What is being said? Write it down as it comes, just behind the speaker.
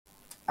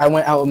I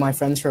went out with my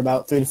friends for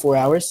about 3 to 4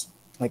 hours,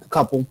 like a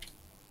couple.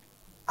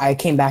 I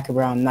came back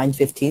around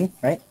 9:15,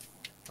 right?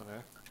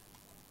 Okay.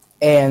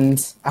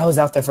 And I was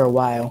out there for a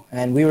while,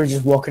 and we were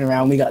just walking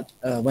around. We got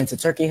went to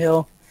Turkey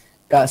Hill,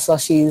 got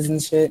slushies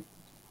and shit.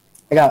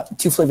 I got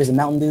 2 flavors of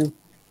Mountain Dew.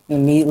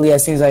 And immediately,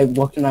 as soon as I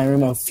walked in my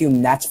room, a few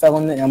gnats fell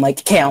in it, and I'm like,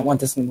 okay, I don't want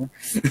this anymore.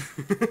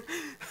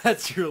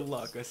 That's your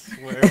luck, I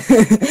swear.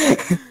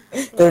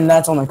 There are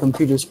gnats on my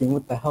computer screen.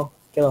 What the hell?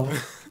 Get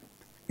off.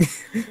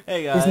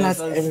 Hey guys, I'm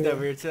Steve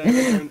here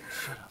today. Shut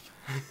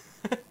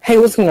up. Hey,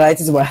 what's going on, guys?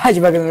 This is How'd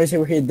you back on the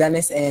We're here,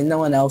 Dennis, and no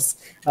one else.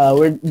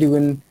 We're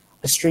doing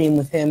a stream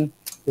with him.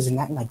 There's a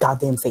gnat in my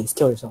goddamn face.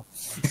 Kill yourself.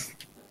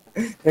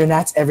 There are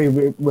gnats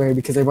everywhere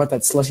because I brought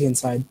that slushie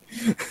inside.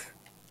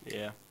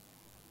 Yeah.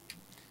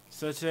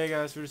 So today,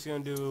 guys, we're just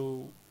gonna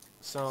do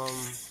some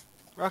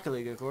Rocket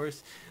League, of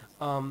course.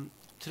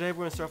 Today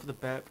we're gonna start off with a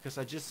bet because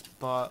I just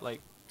bought like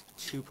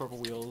 2 purple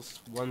wheels.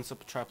 One's a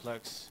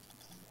triplex,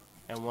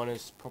 and one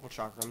is purple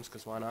chakrams.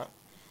 Because why not?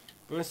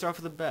 We're gonna start off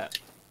with a bet.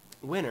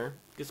 Winner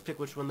gets to pick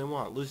which one they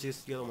want. Loser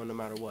gets the other one, no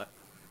matter what.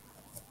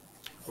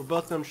 We're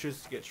both gonna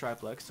choose to get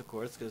triplex, of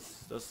course,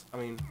 because those. I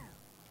mean,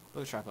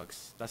 look at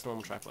triplex. That's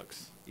normal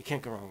triplex. You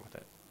can't go wrong with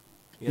it.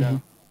 You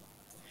know.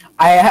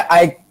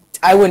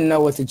 I wouldn't know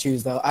what to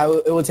choose though.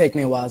 It would take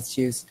me a while to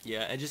choose.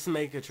 Yeah, and just to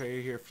make a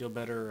trader here feel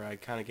better, I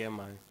kind of gave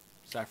my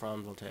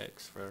saffron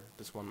voltaics for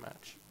this one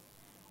match.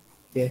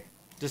 Yeah.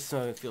 Just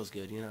so it feels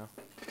good, you know.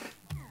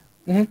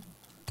 Mhm.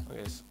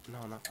 Okay, so, no,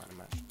 I'm not playing a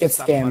match. Get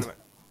Stop scammed. playing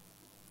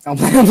I'm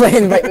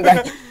playing right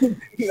back.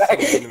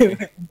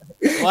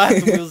 Well, I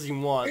have the wheels you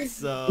want,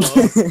 so.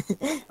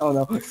 Oh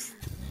no.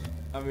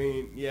 I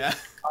mean, yeah.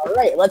 All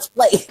right, let's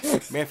play.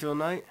 Manfield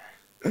Knight.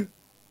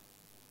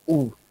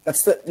 Ooh,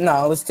 that's the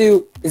no. Let's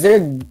do. Is there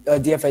a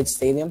DFH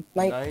Stadium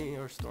night? Knight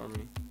or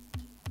Stormy?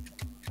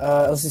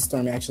 Let's do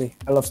Stormy. Actually,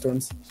 I love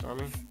storms.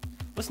 Stormy.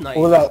 What's Knight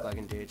What look about- like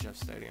in DHF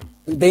Stadium?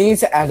 They need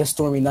to add a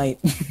Stormy night.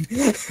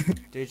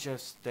 DHF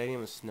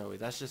Stadium is snowy.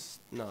 That's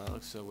just no. That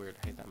looks so weird.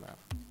 I hate that map.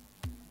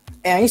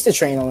 And I used to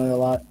train on it a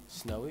lot.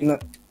 Snowy. No,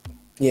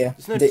 yeah,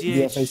 There's no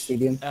DFH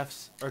Stadium.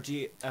 DHFs or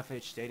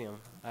GFH Stadium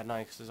at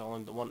night because there's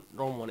only the one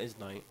normal one is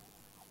night.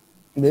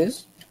 It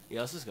is? Yeah,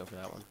 let's just go for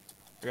that one.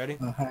 You ready?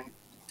 Uh-huh.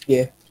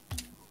 Yeah.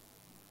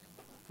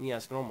 Yeah,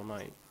 it's normal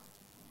night.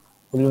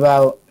 What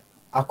about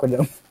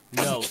Aquadome?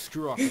 No,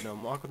 screw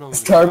Aquadome. Aquadome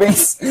is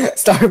Starbase?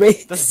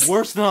 Starbase? That's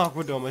worse than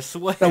Aquadome, I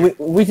swear. No,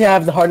 we can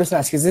have the hardest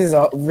match because this is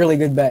a really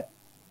good bet.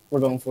 We're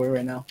going for it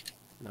right now.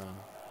 No.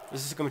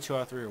 Is this going to be 2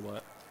 out of 3 or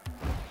what?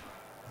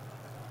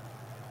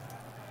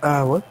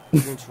 What?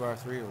 Is it going to be 2 out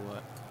of 3 or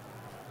what?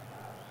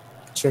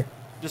 Sure.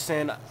 Just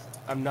saying,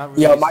 I'm not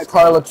really. Yo, my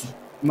car looks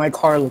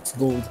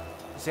gold.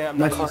 Just saying, I'm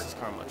my not car- used to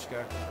this car much,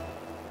 okay?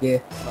 Yeah.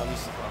 I'm not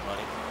used to this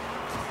money.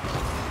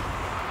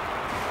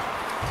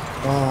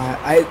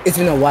 It's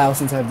been a while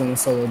since I've done a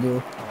solo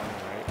duel.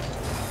 Alright.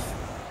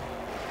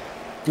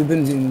 We've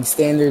been doing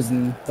standards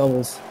and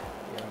doubles.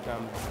 Yeah, I've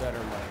gotten better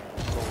in my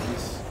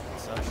goalies and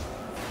such.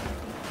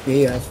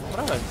 Yeah. What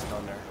have I just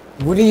done there?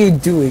 What are you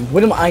doing?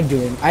 What am I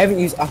doing? I haven't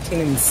used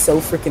Octane in so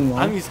freaking long.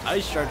 I haven't used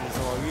Ice Shard in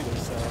so long either,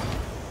 so.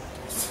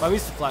 Well, I'm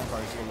used to flat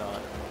cars, you're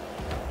not.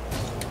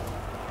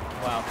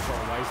 Wow, so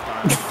nice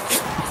time.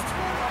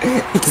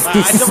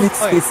 I don't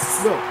play.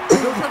 No,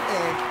 don't have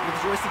egg with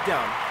the joystick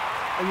down.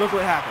 And look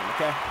what happened,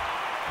 okay?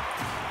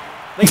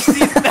 Like,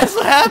 see, that's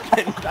what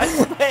happened. I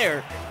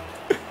swear.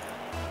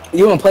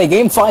 You want to play a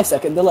game? 5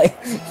 second delay.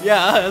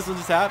 Yeah, that's what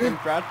just happened,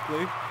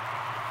 practically.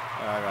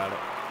 Oh, I got it.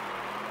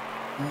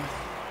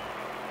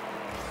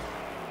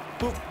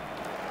 Boop.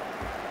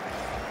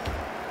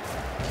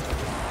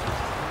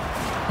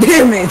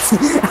 Damn it!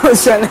 I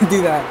was trying to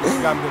do that.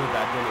 You got me good at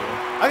that, didn't you?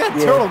 I got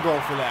Yeah. turtle goal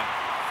for that.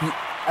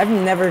 I've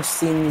never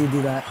seen you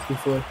do that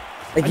before.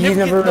 Like, I you've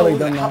never get- really no,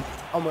 done how- that.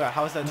 Oh my god,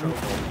 how is that turtle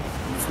goal?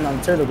 It's not a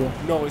turtle goal.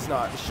 No, it's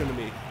not. It shouldn't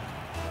be.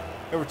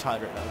 We're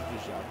tied right now.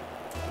 Good job.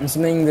 I'm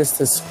submitting this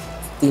to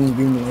Steam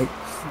Greenlight.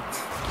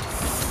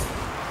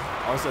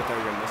 Honestly, I thought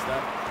you were gonna miss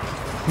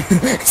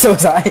that. So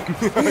was I.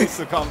 He's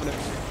so confident.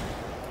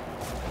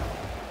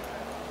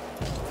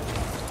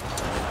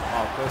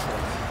 Oh, close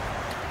one.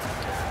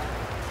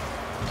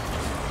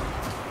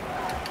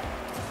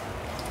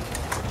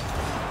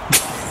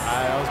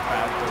 That was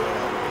bad. I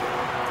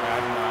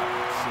did not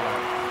see that.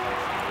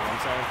 You know what I'm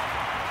saying?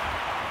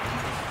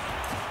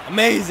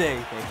 Amazing!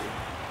 Thank you.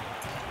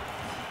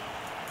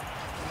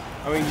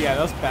 I mean, yeah,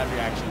 that was bad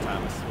reaction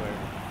time, I swear.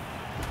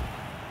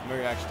 My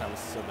reaction time was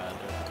so bad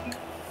there.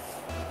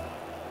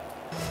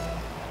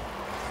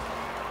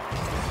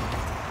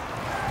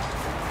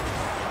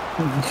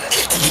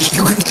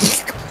 You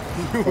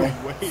were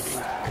waiting.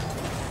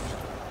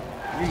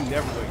 You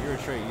never wait. You're a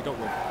trade. You don't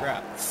wait for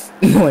crap.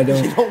 No, I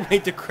don't. You don't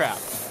wait to crap.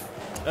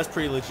 That's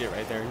pretty legit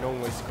right there. No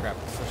one waits to crap,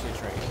 especially a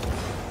trade.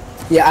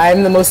 Yeah,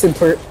 I'm the most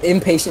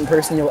impatient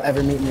person you'll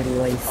ever meet in your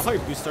life. I thought you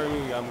boost starting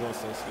me. I'm going to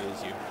say as good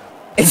as you.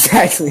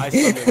 Exactly. I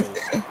still did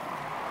boost.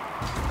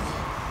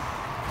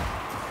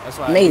 That's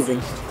why. Amazing.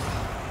 I need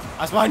boost.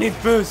 That's why I need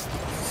boost.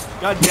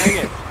 God dang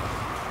it.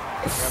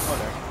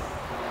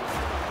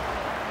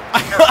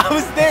 I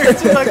was there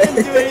too. I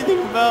couldn't do anything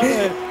about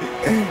it.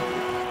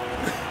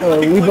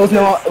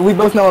 We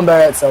both know I'm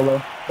better at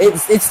solo.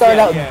 It started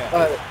out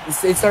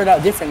it started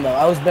out different though.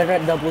 I was better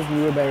at doubles and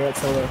you were better at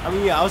solo. I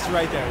mean, yeah, I was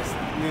right there. Just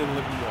need a little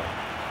bit more.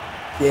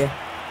 Yeah.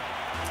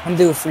 I'm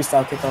doing a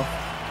freestyle kickoff.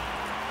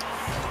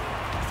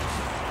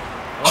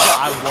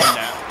 I won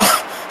that.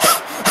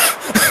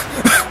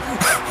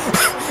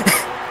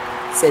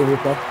 Save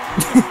replay.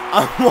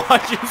 I'm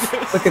watching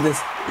this. Look at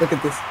this. Look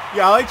at this.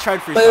 Yeah, I like tried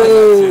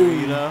freestyle too,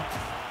 you know?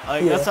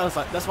 Like, Yeah.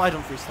 that's why I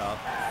don't freestyle.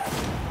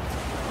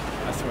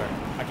 I swear.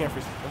 I can't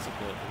freestyle. That's a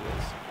good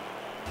videos.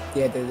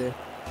 Yeah, they do.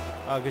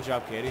 Oh, good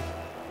job, Katie.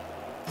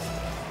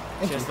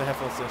 She has the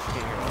headphones so she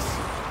can't hear us.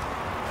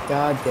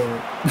 God damn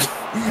it.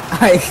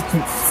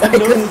 My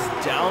nose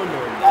is down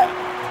or that.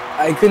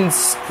 I couldn't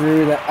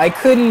screw that. I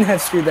couldn't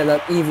have screwed that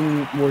up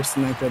even worse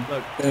than I could.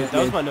 Look, dude,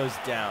 that was my nose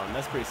down.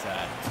 That's pretty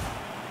sad.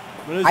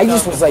 I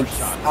just was like,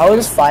 I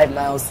was 5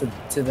 miles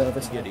to the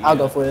other side. I'll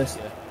go for this.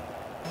 Yeah.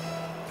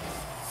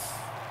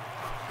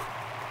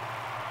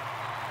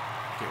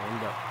 Okay,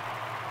 warmed up.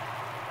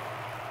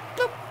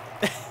 Nope.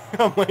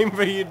 I'm waiting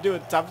for you to do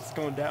it. Top is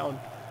going down.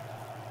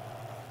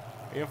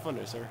 Are you having fun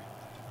there, sir?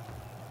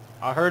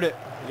 I heard it.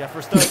 You got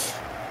first up.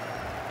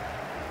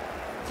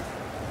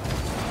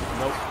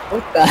 Nope.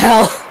 What the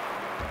hell?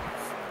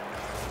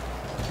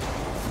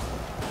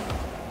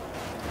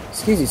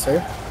 Excuse you,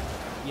 sir.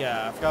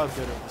 Yeah, I forgot how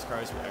good this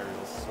car is for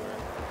aerials, I swear.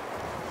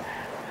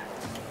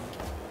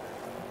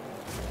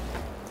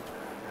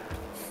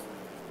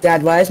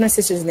 Dad, why is my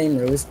sister's name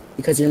Rose?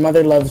 Because your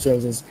mother loves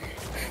roses.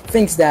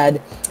 Thanks, Dad.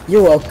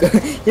 You're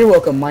welcome. You're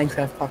welcome,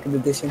 Minecraft Pocket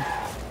Edition.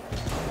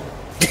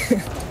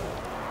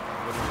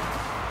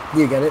 Do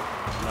you get it?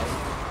 No.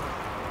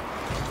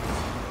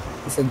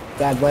 He said,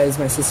 Dad, why is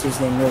my sister's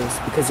name Rose?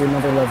 Because your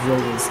mother loves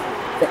roses.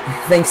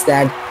 Thanks,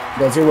 Dad. He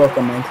goes, you're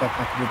welcome, Minecraft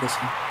Pocket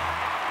Edition.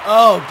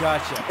 Oh,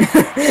 gotcha.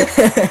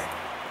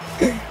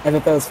 I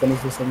thought that was funny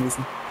for some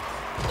reason.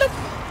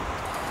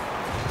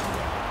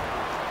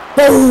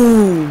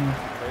 Boom!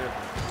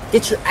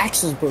 Get your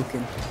axles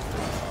broken.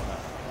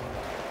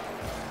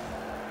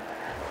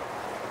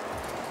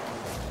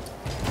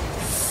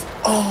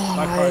 Oh,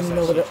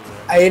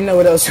 I didn't know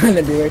what I was trying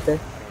to do right there.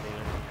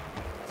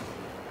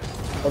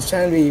 I was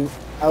trying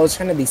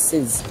to be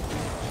Sizz. You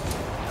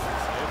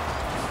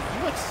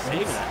like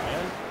saving that,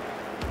 man.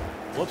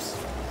 Whoops.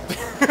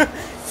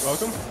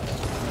 Welcome.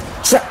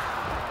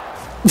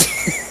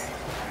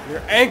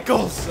 Your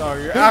ankles or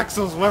your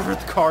axles, whatever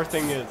the car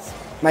thing is.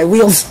 My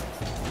wheels.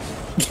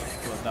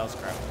 Well, that was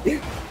crap. I don't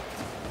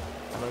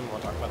even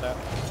want to talk about that.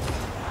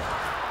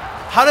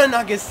 How did I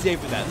not get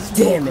saved with that? This is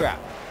Damn crap.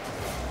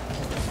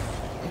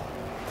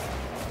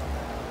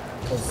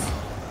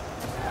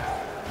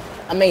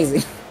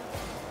 Amazing.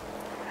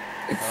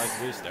 I like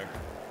the boost there.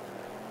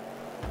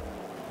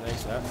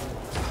 Thanks for that.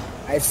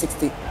 I have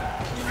 60.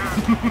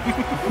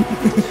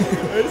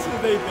 Thanks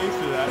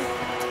for that.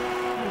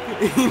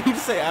 You need to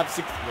say I have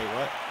 60. Wait,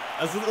 what?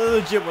 That's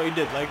legit what you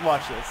did. Like,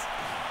 watch this.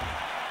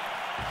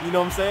 You know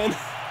what I'm saying?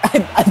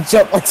 I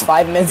jumped like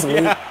 5 minutes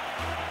late. Yeah.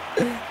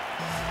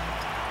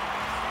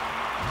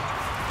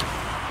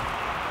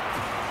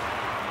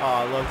 Oh,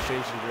 I love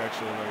changing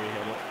direction whenever you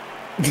hit it.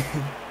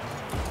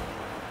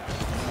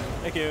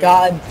 Thank you.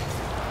 God.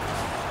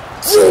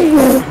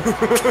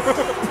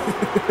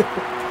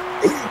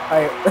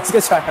 Alright, let's go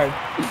try hard.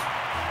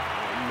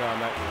 No,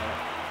 not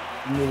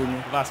yet. Meeting me.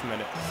 Last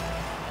minute.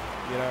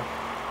 You know?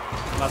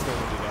 Last minute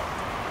we'll do that.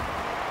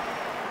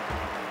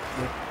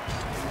 Yeah.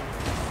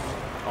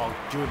 Oh,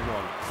 June 1.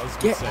 I was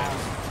gonna Get say. out.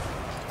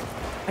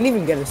 I didn't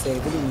even get a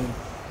save. What do you mean?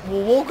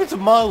 Well, welcome to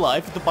my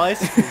life with the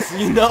bicycles,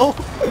 you know?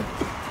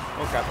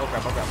 Oh crap, oh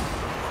crap, oh crap.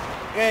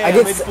 Yeah,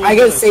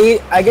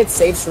 I get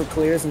saves for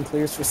clears and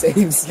clears for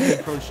saves. You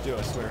can crunch too,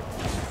 I swear.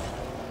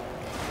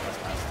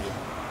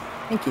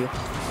 Thank you.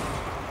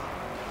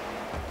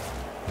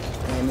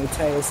 Let me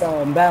tell you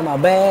something about my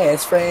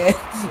best friend.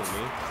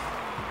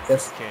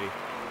 Yes. Katie.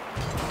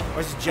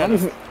 Where's Jenna?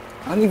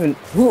 I don't even.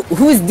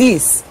 Who is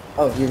this?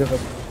 Oh, you're the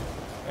hook.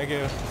 Thank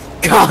you.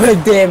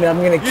 God damn it!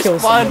 I'm gonna kill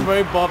someone. You spawned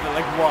right above it.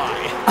 Like why?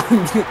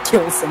 I'm gonna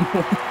kill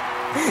someone.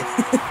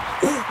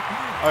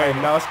 All right,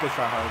 now let's go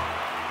try hard.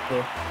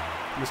 Cool.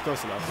 It's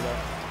close enough, you know.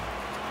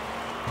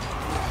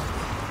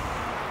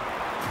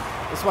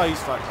 That's why I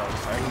use flat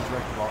cars. I can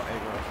direct the ball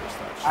anywhere I first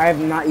touch. I have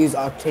not used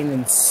Octane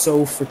in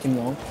so freaking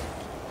long.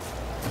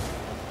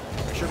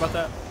 Are you sure about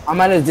that?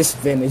 I'm at a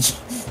disadvantage.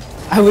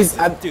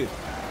 Dude,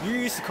 you're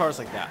used to cars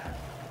like that.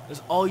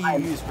 That's all you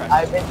use,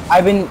 I've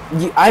practically.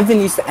 been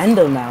used to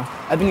Endo now.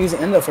 I've been using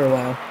Endo for a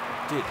while.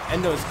 Dude,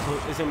 Endo is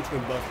in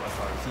between both of my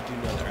cars. You do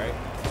know that, right?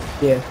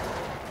 Yeah.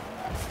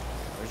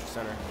 Where's your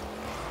center?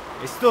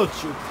 It still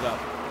choked up.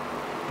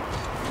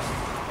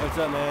 Hey, what's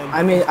up, man?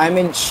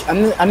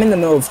 I'm in the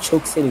middle of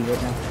Choke City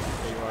right now.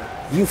 There you are.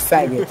 You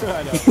faggot.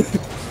 I know. I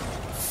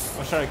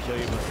was trying to kill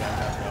you, but yeah,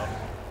 back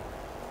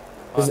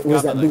out.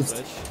 Where's that boost?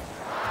 Glitch.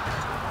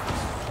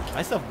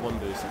 I still have one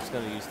boost. I'm just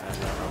gonna use that. I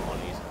want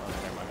to use it. Oh,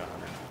 never mind, I got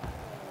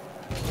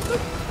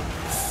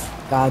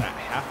 100. God.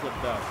 Half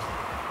flipped up.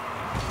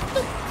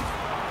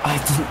 I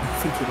didn't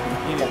think it would.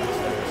 You didn't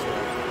understand this,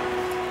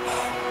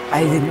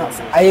 I did not.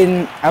 I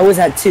didn't. I was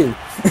at 2.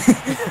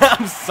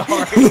 I'm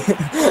sorry.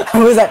 I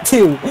was at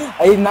 2.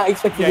 I did not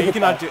expect you Yeah, to you hit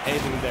cannot that. do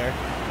anything there.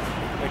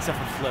 Except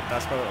for flip.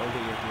 That's probably the only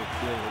thing you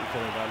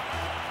could have done.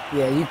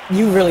 Yeah,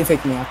 you really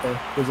picked me out there.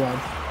 Good job.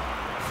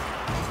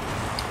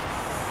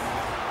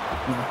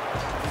 No.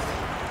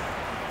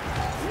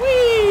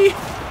 Whee!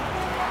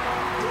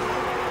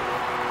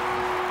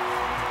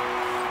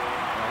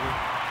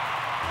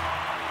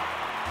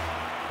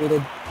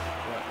 Waited.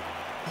 What?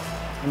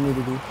 I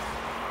needed you.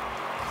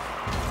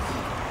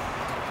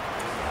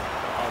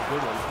 Oh,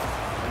 good one.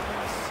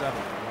 Okay, 7.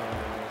 No,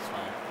 that's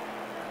fine.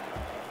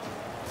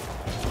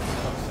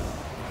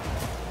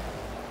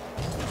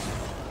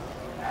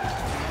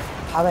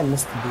 How did I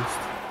miss the boost?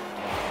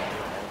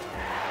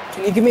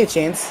 Can you give me a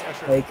chance? Yeah,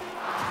 sure. Like,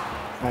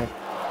 alright.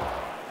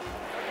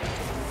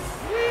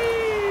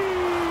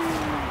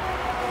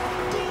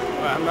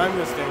 Alright, I'm not even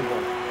gonna stay in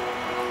goal.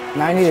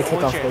 Now I need a Only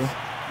kickoff chance. thing.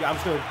 Yeah, I'm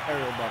just gonna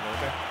aerial above it,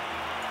 okay?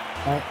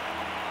 Alright.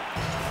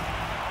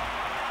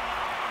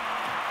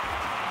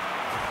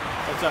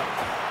 What's up?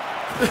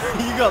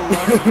 You got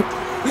lucky.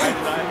 I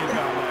did not hit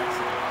that on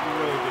accident. You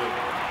really did.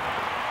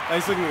 Now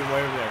he's looking at me way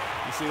over there.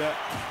 You see that?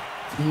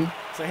 Mm-hmm.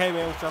 It's like, hey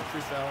man, what's up,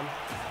 freestyling?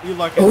 You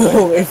lucky.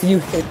 Oh, if you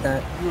hit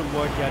that. You were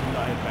lucky I did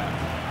not hit that.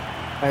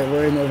 Alright,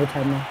 we're in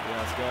overtime now. Yeah,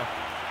 let's go.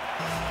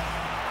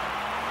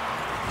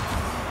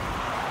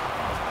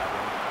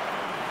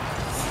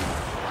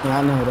 Yeah,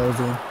 I know what I was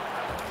doing.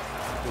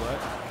 Do what?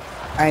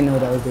 I know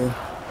what I was doing.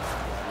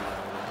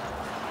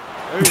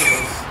 There he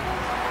is.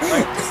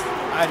 Like,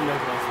 I had no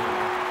place in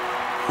there.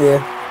 Yeah.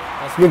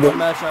 That's You're good.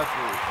 one match out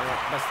 3. Or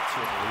best of 2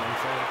 or 3, you know what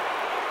I'm saying?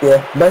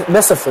 Yeah,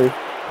 best of 3. No,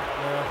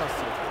 that's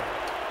 2 or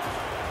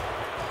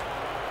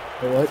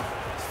 3. Wait, what?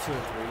 It's 2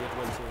 or 3. You have to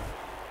win 2.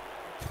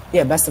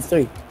 Yeah, best of 3.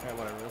 Okay,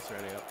 whatever. Let's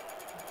ready up.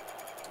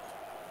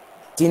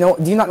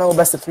 Do you not know what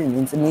best of 3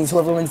 means? It means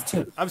whoever wins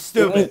 2. I'm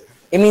stupid.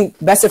 It means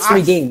best of 3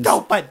 I'm games.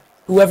 stupid.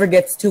 Whoever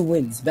gets 2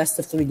 wins. Best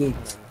of 3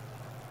 games.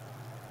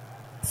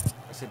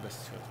 I said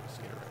best of 2. Let's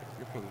get it right.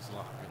 Your ping is a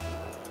lot higher.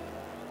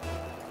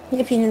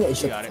 Your opinion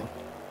is You got it.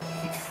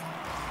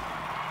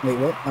 Wait,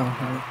 what? Oh,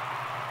 alright.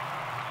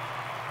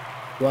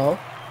 Well,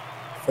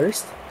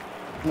 first,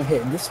 I'm gonna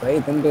hit it this way,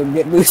 then go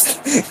get loose.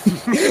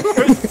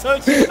 You're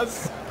such a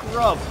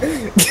scrub.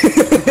 He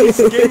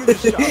just gave me the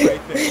shot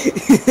right there.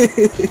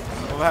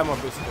 Well, I have more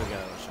boost to go get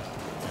another shot.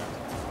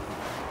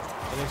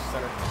 Yeah. And then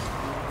center.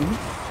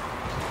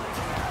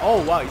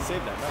 Oh, wow, you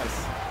saved that.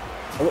 Nice.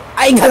 Oh,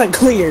 I got it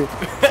clear.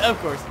 Of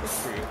course, it's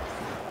for you.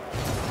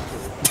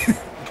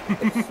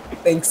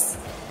 Thanks.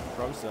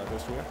 From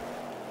goes for you.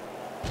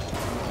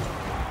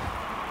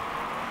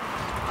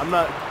 I'm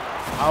not.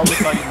 I almost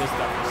thought you missed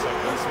that for a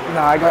second. I swear.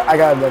 No, I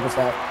got a double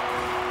tap.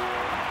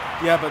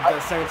 Yeah, but the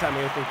second time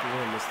I think you're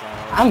gonna miss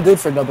that. I'm good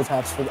for double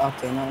taps for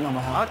okay, no my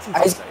I'll help. teach I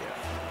you just, that,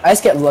 yeah. I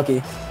just get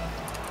lucky.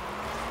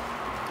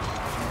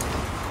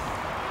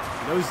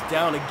 Nose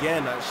down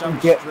again. That shot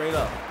was Get- straight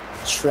up.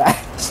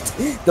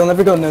 Trashed. Don't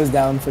ever go nose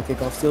down for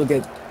kickoffs. You'll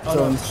get Oh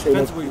thrown no, straight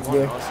depends up. where you want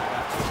there. it, honestly.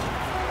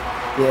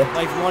 Yeah.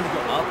 Like, if you want to go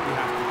up, you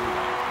have to do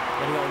that.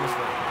 Getting almost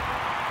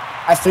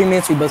right. At 3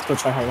 minutes, we both go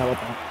try hard. How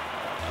about that?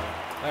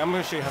 Like, I'm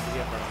gonna show you how to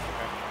get right up,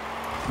 okay?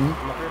 Mhm.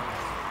 Come up here.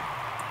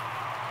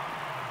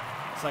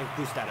 It's like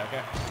boost that,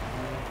 okay?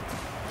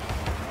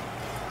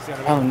 See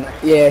what I Oh, mean? no.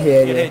 Yeah.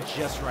 Get it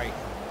just right.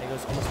 It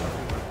goes almost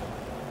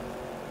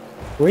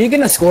perfect. Were you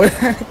gonna score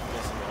that? Yes,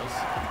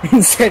 it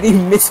Instead, he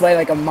missed by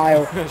like a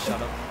mile. was.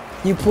 Shut up.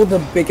 You pulled the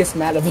biggest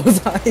mat of all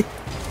time.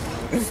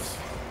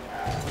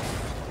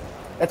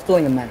 That's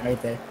pulling a mat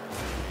right there.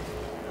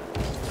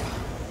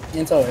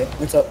 It's alright.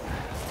 It's up.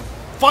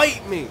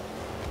 Fight me!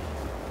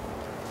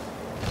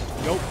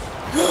 Nope.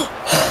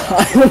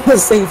 I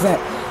almost saved that.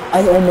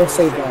 I almost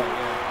saved that.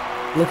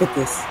 Yeah. Look at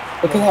this.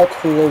 Look at how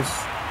close.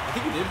 I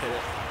think you did hit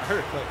it. I heard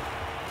it click.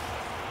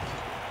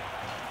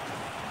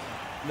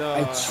 No,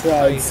 I thought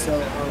tried you so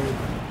hit it. hard.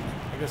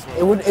 I guess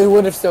It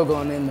would have still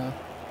gone in though.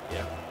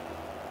 Yeah.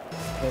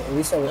 Okay, at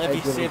least I If you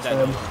really saved that,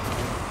 tried. no.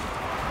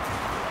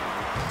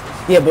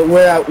 Yeah, but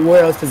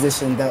where I was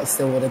positioned, that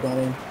still would have gone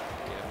in.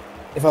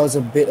 Yeah. If I was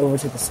a bit over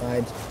to the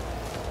side.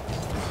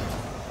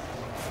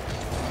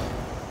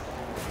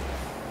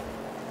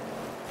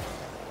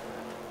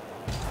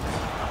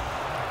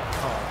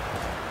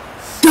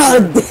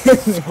 God damn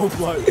it! Oh,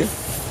 blood.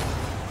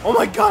 Oh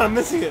my god, I'm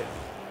missing it.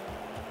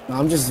 No,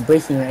 I'm just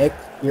breaking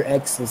your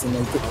X's and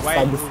then get My five.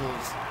 ankles.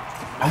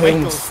 I My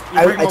ankles.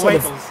 You break my tried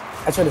ankles.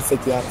 I tried to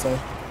fake you out, sorry.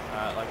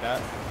 Like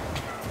that.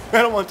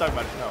 I don't want to talk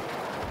about it. No.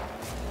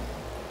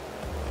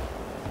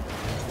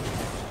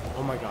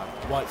 Oh my god,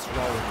 what's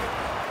wrong with you?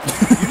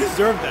 You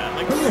deserve that.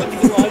 Like,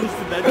 fucking lines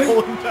to that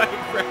whole entire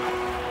crap.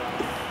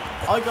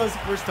 All I got was the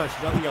first touch,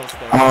 nothing else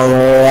there. All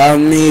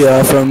around me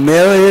a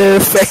familiar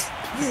face.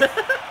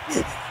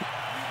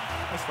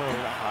 That's funny,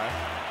 we're not high.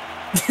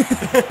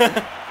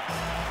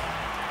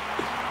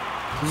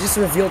 You just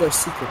revealed our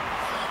secret.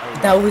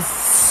 That was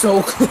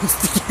so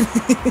close to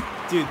getting it.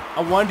 Dude,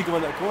 I wanted to go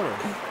in that corner.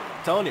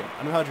 telling you,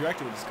 I know how to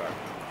direct it with this card.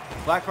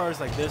 Black cards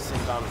like this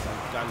and diamond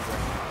direct.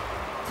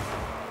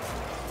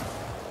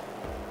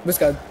 This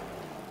card.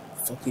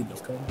 Fuck you,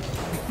 this card.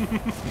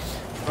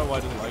 Probably why I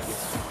didn't like it.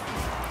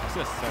 It's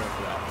just center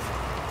for that.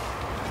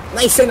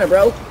 Nice center,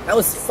 bro. That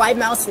was 5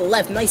 miles to the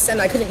left. Nice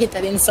center. I couldn't hit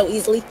that in so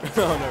easily.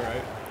 Oh, no,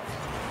 right?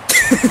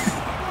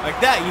 Like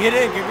that, you hit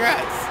it.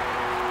 Congrats.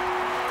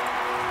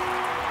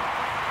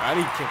 I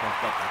need to kick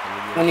off that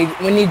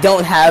back. When you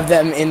don't have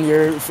them in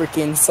your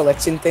freaking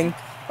selection thing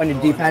on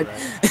your D-pad,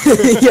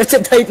 right. you have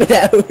to type it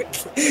out.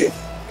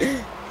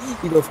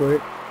 You go for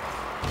it.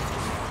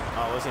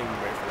 Oh, I wasn't even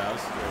ready for that. I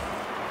was just do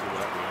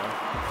whatever,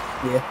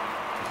 you know? Yeah.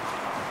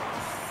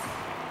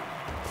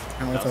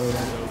 I don't tell you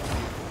that.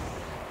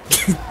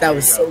 So That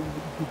was so.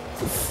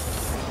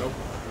 nope.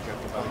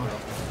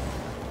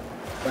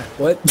 Okay,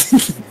 What? I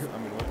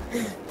mean, what?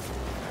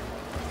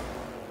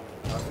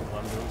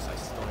 One moves, I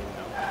still don't even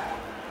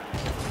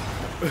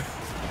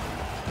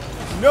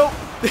know. Nope.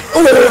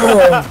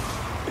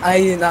 I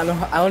did not know.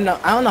 I don't know.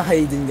 I don't know how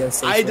you didn't get a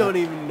save. I don't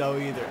even know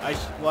either.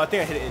 Well, I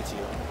think I hit it into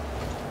you.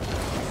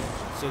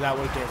 So that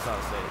would cancel out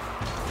a save.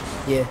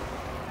 Yeah.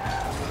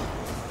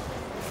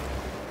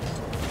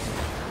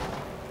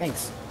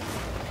 Thanks.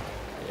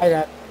 I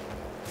got.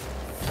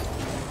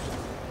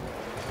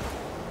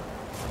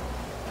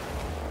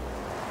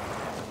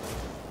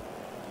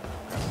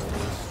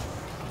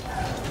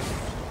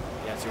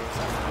 Yeah, see what's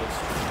happening.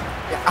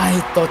 I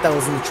thought that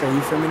was in the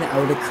tree for a minute. I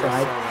would have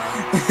cried.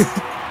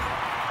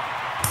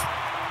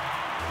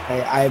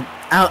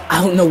 I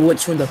don't know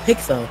which one to pick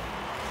though.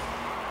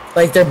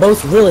 Like they're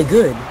both really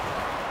good.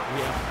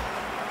 Yeah.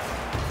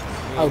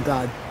 Oh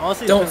god.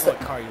 Honestly, Don't depends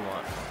what car you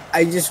want.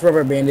 I just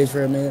rubber banded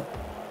for a minute.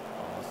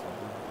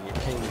 You're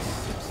paying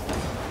 60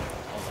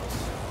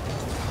 almost.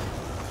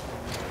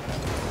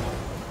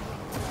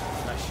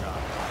 Nice shot.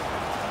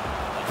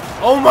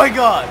 Oh my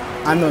god!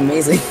 I'm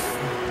amazing.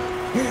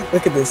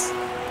 Look at this.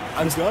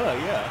 I'm gonna,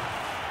 yeah.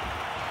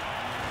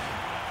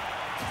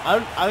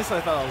 Honestly,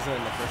 I thought I was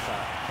in the first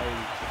shot. I mean,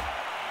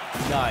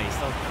 nice.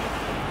 That was good.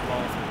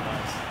 Ball through,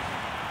 nice.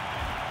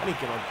 I didn't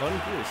get my button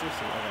through.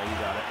 Seriously, okay, you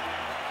got it.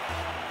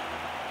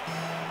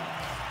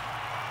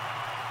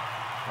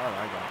 Oh,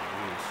 I got it.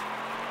 Jeez.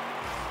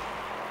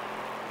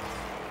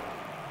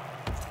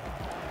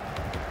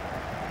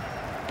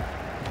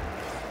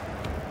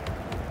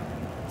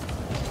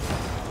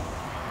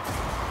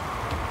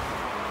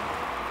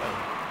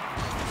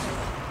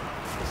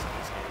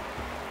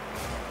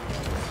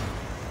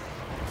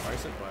 Why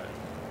is it quiet?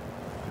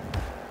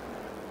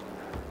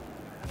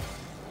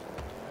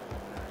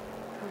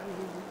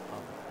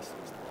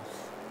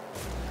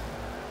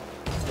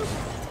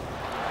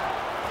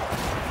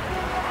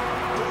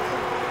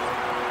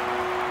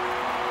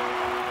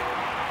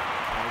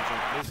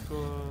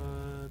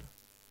 Discord.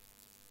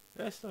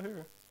 Yeah, it's still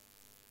here.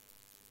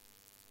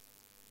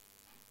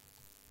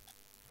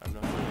 I'm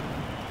not sure.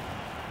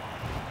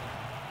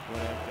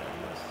 What happened?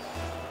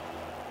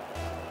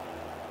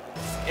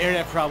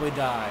 Internet probably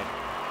died.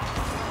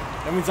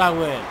 That means I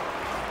win.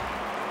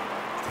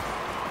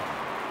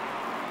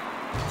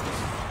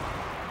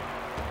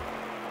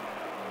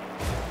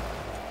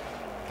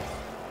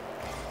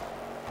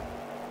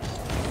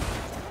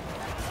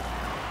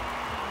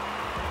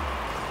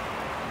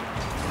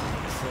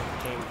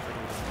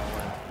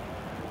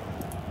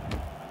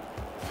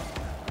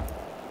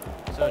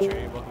 So,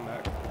 Trey, welcome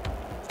back.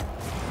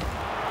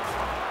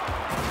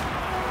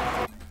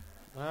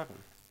 What happened?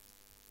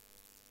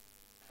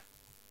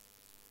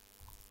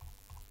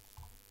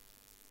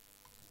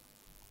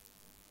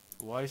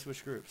 Why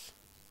switch groups?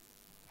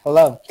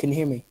 Hello, can you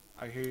hear me?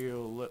 I hear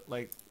you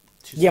like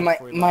 2 Yeah, seconds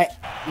before you left.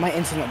 my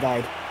internet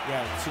died.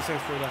 Yeah, 2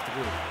 seconds before you left the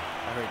group.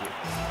 I heard you.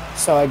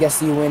 So I guess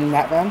you win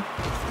that round.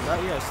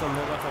 Not yet, still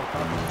no left on the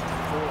clock.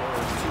 4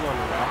 or 2 on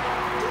the round.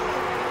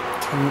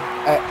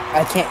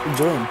 I can't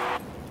join.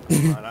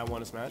 And I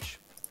won this match.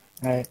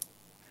 Alright.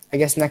 I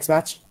guess next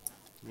match.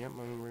 Yep, I'm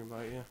gonna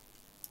invite you.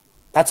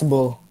 That's a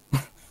bull.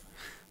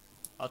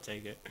 I'll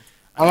take it.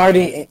 I'm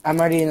already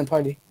in the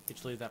party.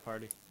 Get you leave that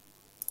party.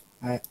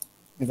 Alright.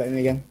 Invite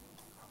me again.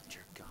 Oh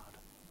dear God.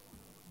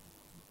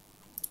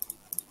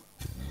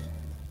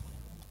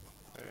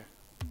 Okay.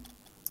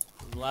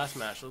 The last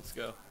match, let's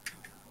go.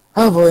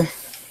 Oh boy.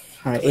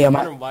 Alright, yeah,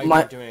 wondering why you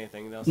weren't doing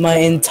anything. That was my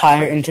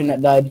entire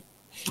internet died.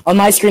 On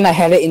my screen I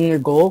had it in your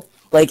goal.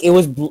 Like it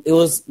was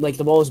like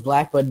the ball was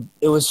black, but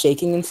it was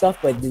shaking and stuff,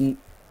 but it didn't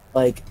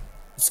like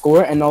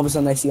score. And all of a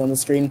sudden I see on the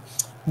screen,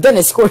 then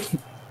it scored.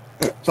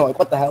 So like,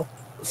 what the hell?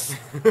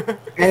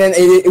 And then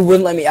it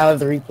wouldn't let me out of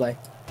the replay.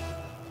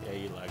 Yeah,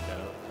 you lagged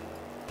out.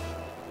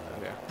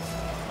 Okay.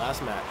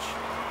 Last match.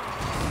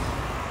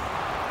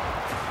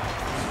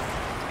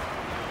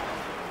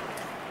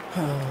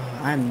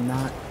 I'm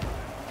not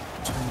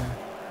trying to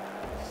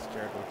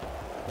Scared me.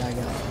 lag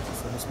out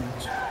for this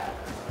match.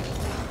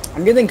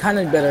 I'm getting kind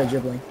of better at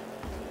dribbling.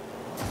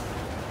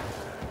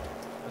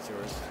 That's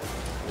yours.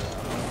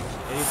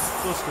 And he's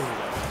still screwing it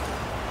up.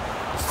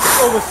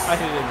 Almost, I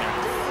hit it in there.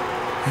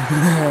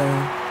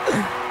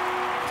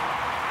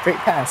 Great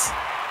pass.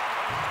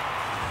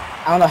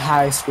 I don't know how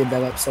I screwed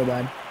that up so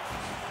bad.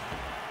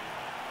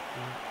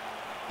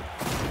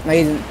 No,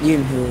 you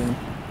didn't hit it.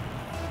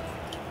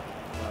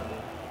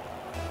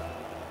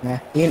 Nah,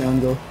 you didn't own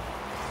goal.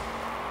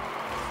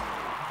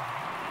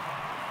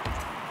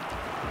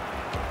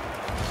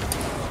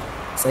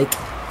 It's like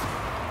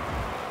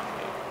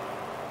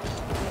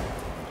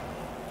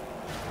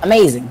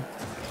amazing.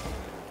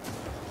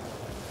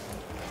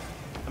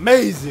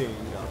 Amazing!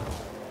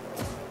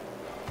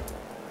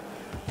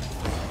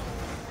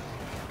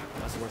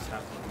 That's the worst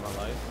half of my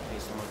life. Hey,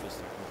 someone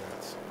just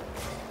congrats.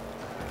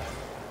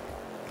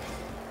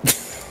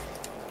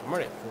 I'm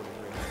already at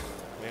 43.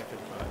 We have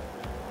 55.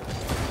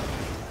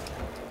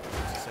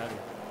 67.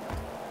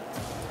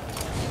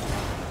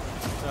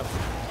 What's up?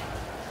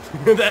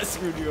 That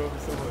screwed you over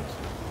so much.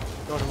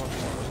 Go to one.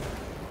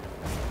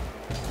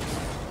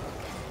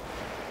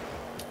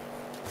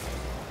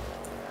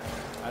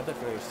 I had that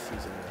finish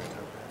season right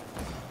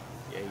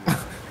now. Yeah, you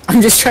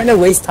I'm just trying to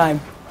waste time.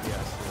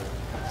 yes.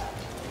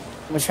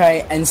 I'm gonna try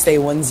and stay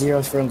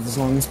 1-0 for as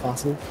long as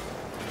possible.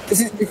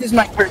 This is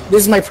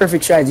my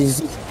perfect strategy.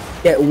 Just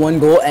get one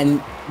goal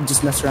and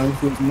just mess around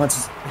with it as much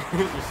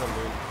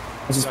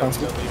as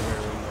possible.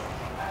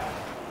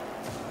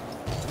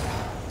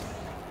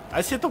 I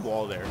just hit the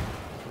wall there.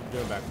 I'm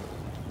doing back.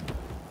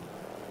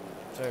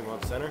 Sorry,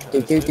 one center.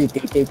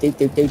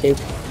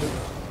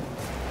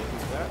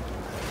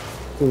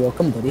 You're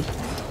welcome, buddy.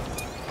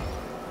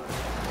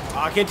 Oh,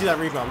 I can't do that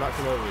rebound. I'm not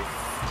coming over you.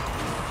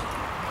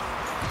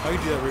 If I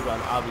can do that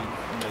rebound, I'll be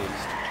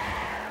amazed.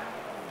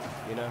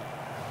 You know?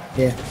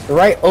 Yeah,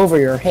 right over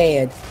your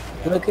head.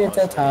 Look at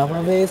the top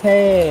of his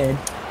head.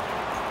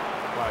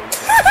 Wow,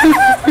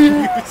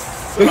 you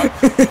suck.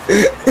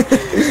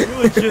 You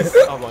legit.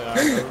 Oh my god,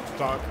 no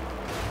talk.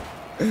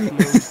 No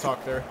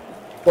talk there.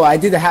 Well, I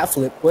did the hat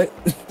flip. What?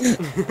 Oh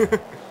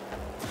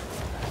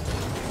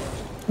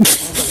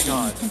my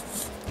god.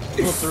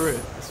 I went through it,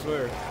 I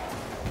swear.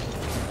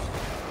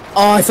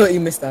 Oh, I thought you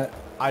missed that.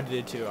 I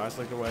did too. I was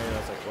looking away and I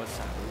was like, what's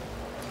happening?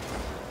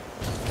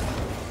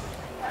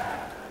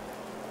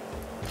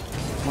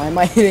 Why am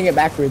I hitting it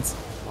backwards?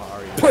 What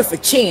are you?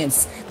 Perfect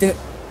chance. Then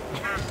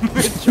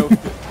Choked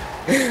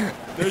it.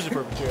 There's your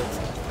perfect chance.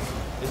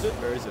 Is it?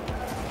 Or is it?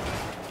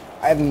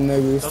 I have no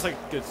boost. That's like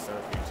a good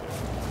start for you too.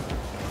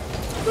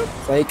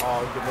 It's like,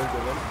 Oh, good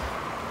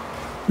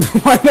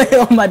one. why am I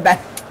on my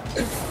back?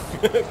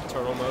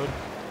 Turtle mode.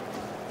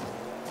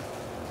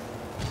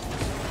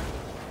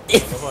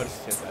 Nobody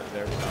just hit that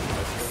there without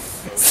question.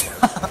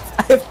 I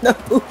have no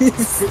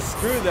boost.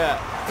 Screw that.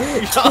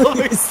 You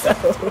always So,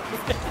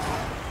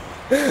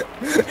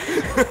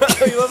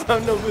 you also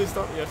have no boost,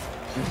 don't you?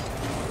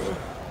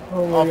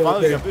 oh my Oh, god.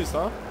 finally got boost,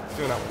 huh? Let's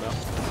do that one now.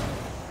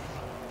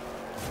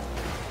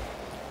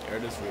 There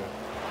it is for you.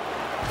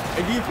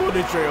 And you pulled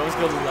the tree, I was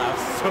gonna laugh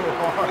so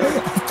hard. I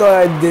thought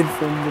I did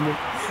for a minute.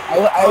 I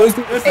was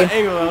doing There's the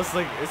angle, I was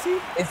like, is he?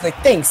 It's like,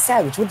 thanks,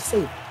 Savage. What to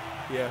say?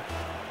 Yeah.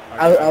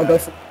 I'll go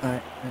for.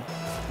 Alright.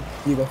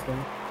 You go for it.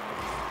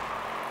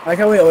 I like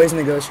how we always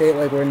negotiate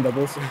like we're in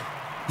doubles.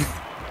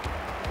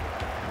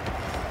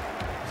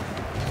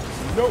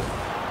 Nope.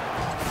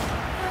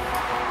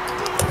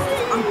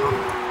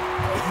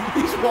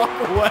 He's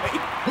walking away.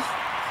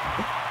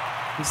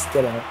 Just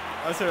get out.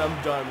 I said I'm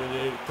done and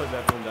they put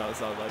that phone down,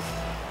 so I was like,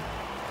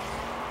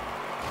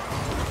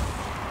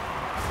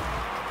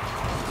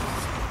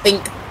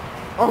 Think.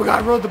 oh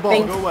god, I rode the ball,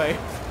 Think. go away.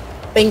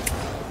 Think.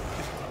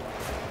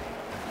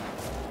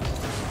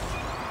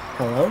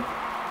 Hello?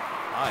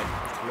 Hi,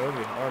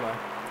 Novi, aren't I?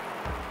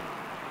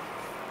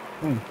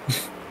 Hmm.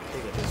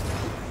 Take it this way.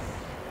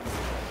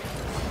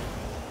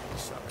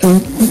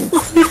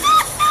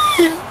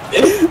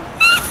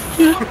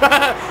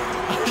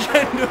 I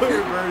can't do a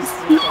reverse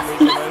for some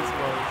reason, I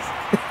suppose.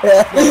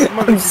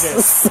 My I'm victory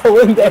dance. so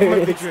My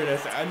embarrassed. victory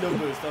dance. I know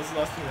boost. That was the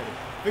last thing I did.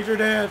 Victory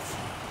dance.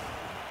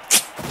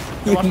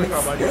 Watch my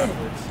car body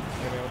afterwards.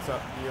 Hey man, what's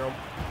up? Jerome?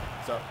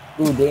 What's up?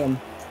 Ooh, damn.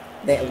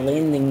 That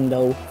landing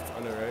though. I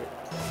know, right?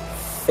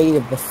 Fate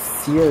of the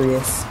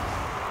Furious.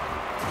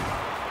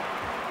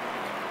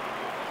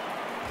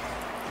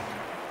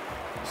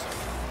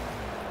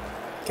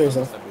 Kill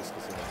yourself. That boost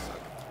because it suck.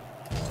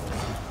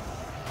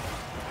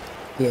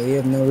 Yeah, you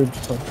have no room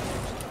to talk.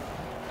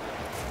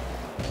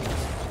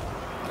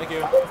 Thank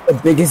you. The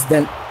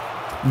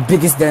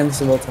biggest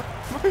dance of all time.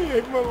 I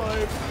hate my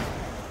life.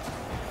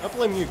 I'm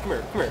blaming you. Come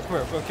here. I'm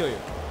gonna kill you.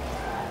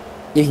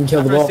 You can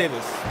kill the After ball. I say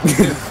this.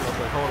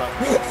 Okay, hold up.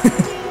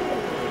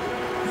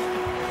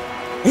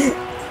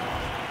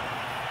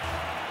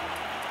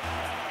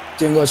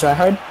 Do you want to go try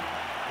hard?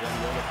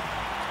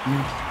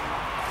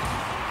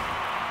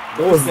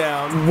 Nose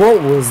down.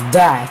 What was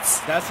that?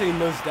 That's how you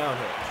nose down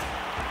hit.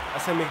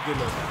 That's how you make a good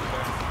nose down.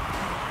 Okay?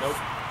 Nope.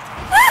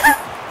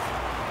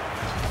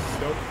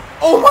 Nope.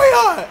 Oh my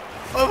god!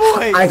 My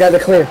boy! I got the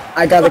clear.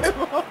 I got the.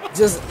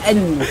 Just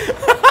end me.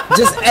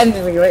 Just end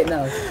me right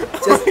now.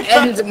 Just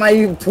end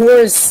my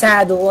poor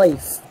sad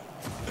life.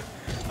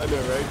 I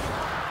know, right?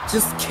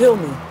 Just kill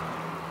me.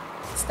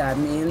 Stab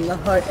me in the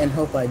heart and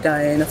hope I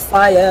die in a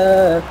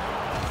fire.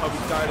 I'll be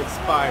dying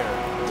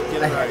expired.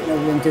 Get I it had right. no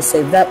room to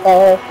save that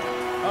ball.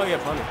 Oh, yeah,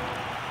 plenty. Ow.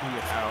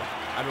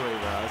 I don't really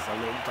realize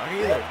I'm not talking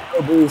either.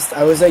 Oh, boost.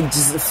 I was like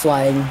just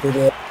flying through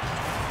the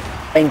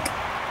bank.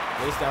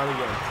 Face down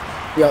again.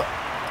 Yo,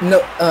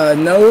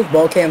 no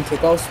ball cam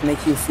kickoffs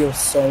make you feel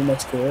so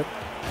much cooler. Oh,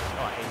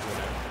 I hate doing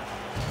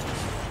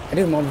that. I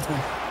do them all the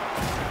time.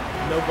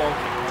 No ball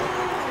kick.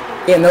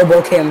 Yeah, no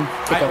ball cam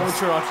I only kickoffs.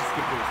 turn off to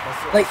skip boost.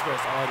 That's Like- all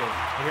I do.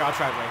 Here, I'll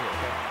try it right here,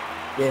 okay?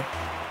 Yeah.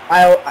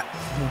 I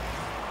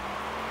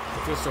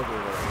It feels so weird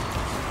already.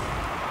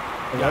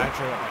 Yeah, I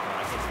turn it off like that.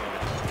 I can't stand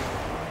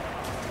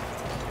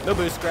it. No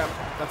boost, scrap.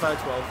 That's out of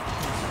 12.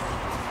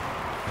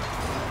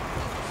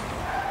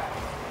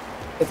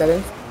 Get that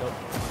in? Nope.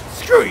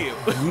 Screw you!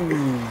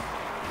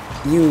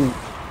 You.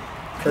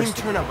 Can you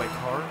turn out my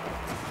car?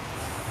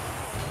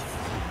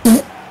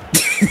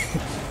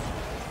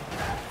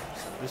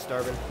 You're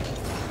starving.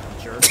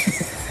 Jerk.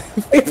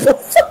 Wait, what the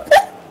fuck?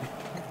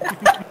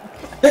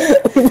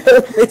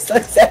 It's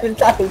like 7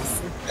 times.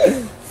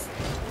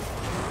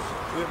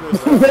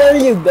 Where are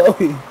you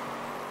going?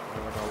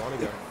 Where do I want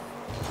to go?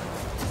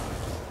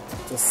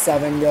 It's a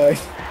 7 yard.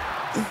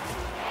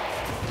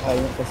 Oh,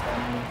 you went this one.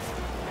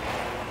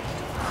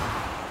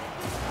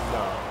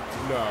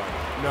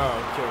 No,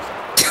 kill yourself.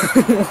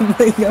 Oh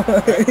my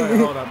god. Wait,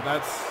 hold on,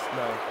 that's...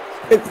 No.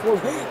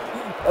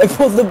 I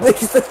pulled the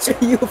biggest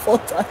tree you of all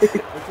time. Which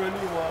one do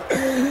you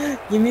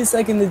want? Give me a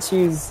second to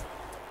choose.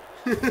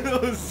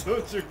 That was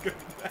such a good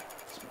match.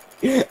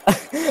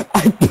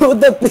 I pulled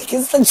the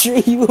biggest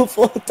tree you of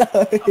all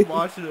time. I'm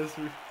watching this.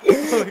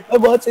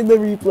 I'm watching the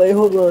replay.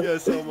 Hold on. Yeah,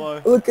 so am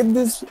I. Look at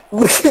this.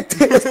 Look at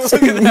this.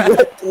 Look at tree that.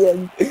 at the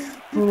end.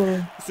 Hold on.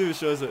 Let's see if it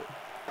shows it.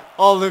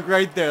 Oh, look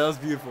right there. That was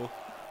beautiful.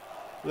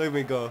 Look at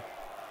me go.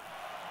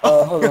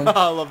 Hold on.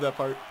 I love that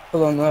part.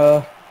 Hold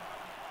on.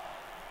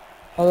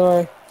 How do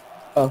I?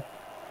 Oh,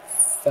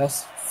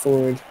 fast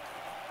forward.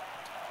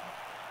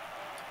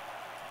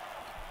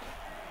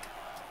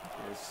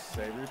 Let's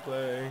say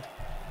replay.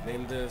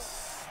 Name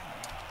this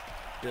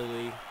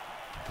Billy,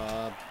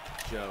 Bob,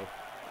 Joe.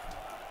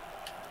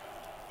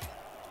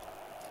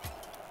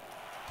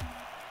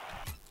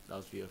 That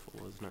was beautiful,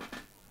 wasn't it?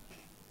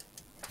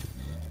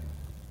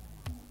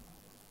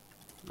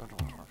 Not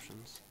all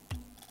options.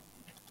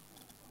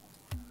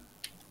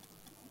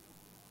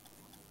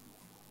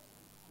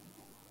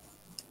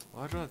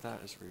 Why do I have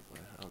that as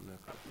replay? I don't know if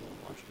I can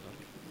watch it up.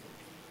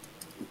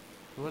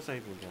 Who was I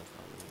even against?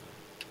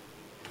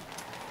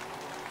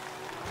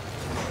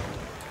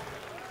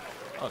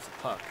 Oh, it's a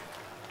puck.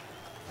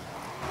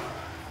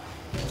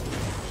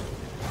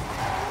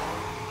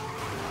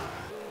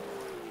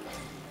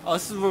 Oh,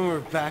 this is when we were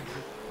back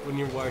when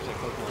you were watching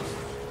Pokemon.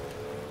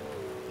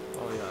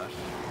 Oh my gosh.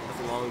 That's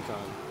a long time.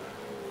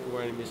 We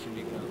weren't any Mr.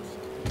 Nico's.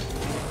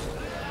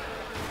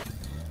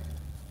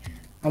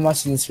 I'm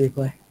watching this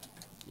replay.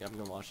 Yeah, I'm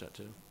gonna watch that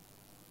too.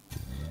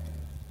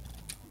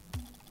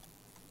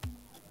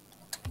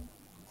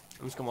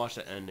 I'm just gonna watch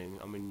the ending.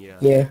 I mean, yeah.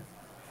 Yeah.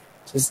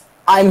 Just,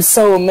 I'm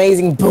so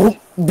amazing. Boom.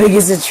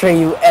 Biggest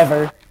Atreyu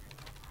ever.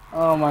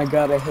 Oh my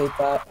god, I hate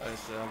that. Alright,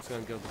 so I'm just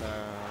gonna go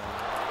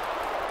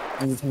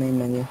back. Into the main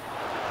menu.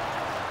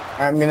 Alright,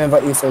 I'm gonna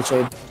invite you for a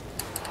trade. Alright,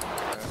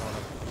 hold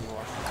up. I'm gonna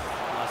watch the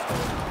last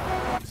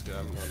one. Let's go.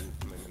 I'm going to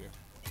the main menu.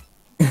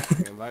 You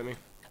gonna invite me?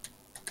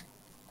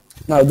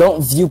 No,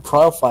 don't view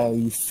profile,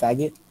 you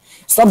faggot.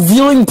 Stop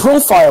viewing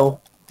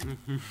profile!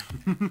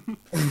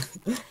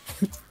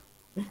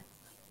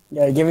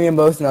 Yeah, give me them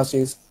both and I'll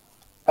choose.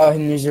 Oh,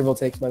 and here's your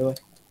Voltaic, by the way.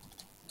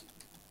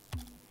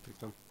 Pick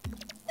them.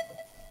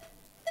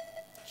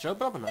 Should I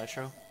open up a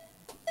Nitro?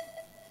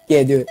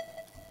 Yeah, do it.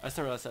 I just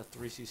didn't realize that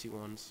 3 CC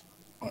ones.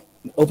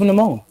 Open them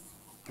all.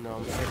 No,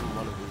 I'm saving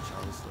one of each,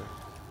 honestly.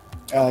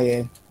 Oh,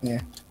 yeah,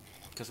 yeah,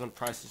 Because when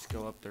prices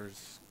go up,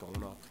 there's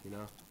going up, you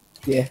know?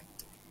 yeah.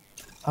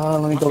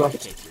 Let me go back.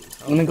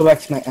 Oh, Let me go back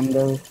to my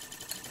endo.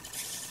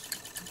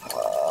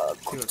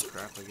 see what's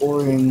crap again.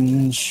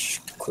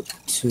 Orange, quick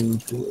to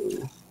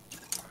blue.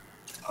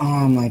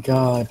 Oh my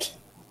god.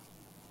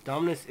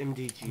 Dominus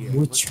MDGA.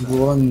 Which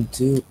one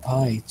do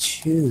I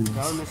choose?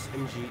 Dominus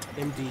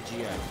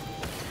MDGA.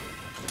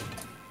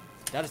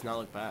 That does not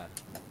look bad.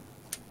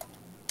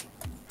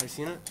 Have you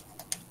seen it?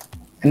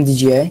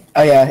 MDGA?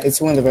 Oh yeah, it's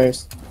one of the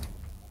rares.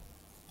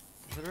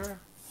 Is it rare?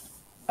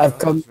 I've Oh,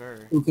 come it's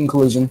rare. to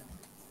conclusion.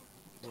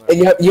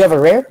 What? You have a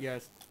rare?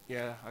 Yes.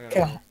 Yeah, I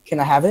got it. Can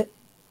I have it?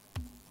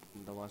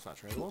 The one's not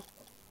tradable?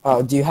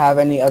 Oh, do you have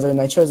any other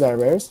nitros that are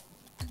rares?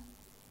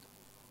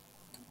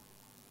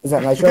 Is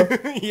that nitro?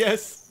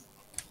 Yes.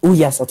 Ooh,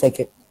 yes, I'll take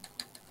it.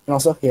 And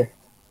also, here.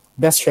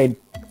 Best trade.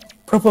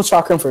 Purple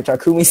Chakram for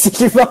Takumi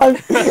Sticker Bomb.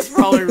 That's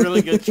probably a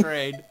really good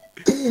trade.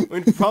 I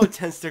mean, probably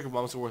 10 sticker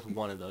bombs are worth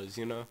one of those,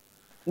 you know?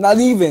 Not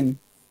even.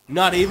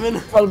 Not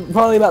even?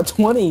 Probably about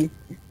 20.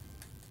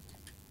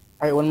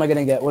 Alright, what am I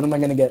gonna get? What am I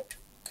gonna get?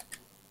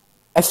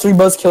 I have 3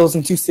 buzz kills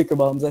and 2 sticker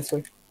bombs, I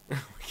swear. Oh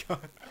my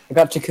god. I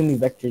got Takumi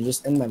Vector,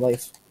 just end my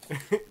life.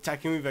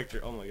 Takumi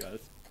Vector, oh my god,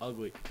 it's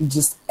ugly.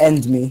 Just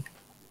end me.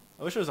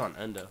 I wish it was on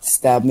Endo.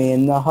 Stab me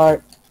in the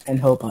heart and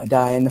hope I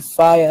die in the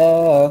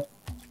fire.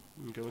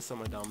 Okay, let's set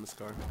my down this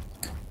car.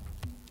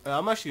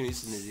 I'm actually gonna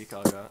use this new decal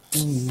I got. I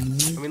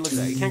mean, look at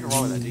that. You can't go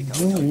wrong with that decal.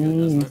 It looks really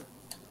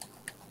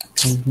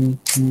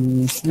good,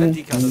 doesn't it? That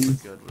decal does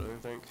look good. What do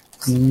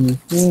you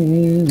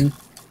think?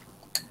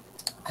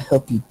 I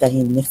hope you die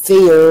in the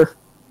fear.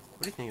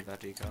 What do you think of that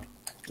decal?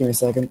 Give me a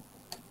second.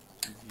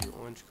 View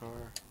orange car.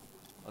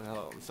 Okay,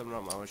 I'm setting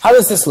up my orange. How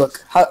does this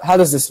look? How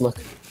does this look?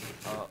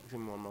 Give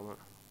me one moment.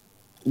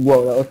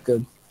 Whoa, that looked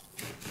good.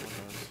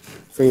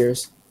 For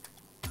yours.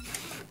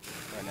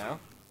 Right now?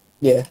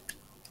 Yeah.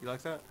 You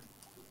like that?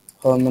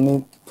 Hold on, let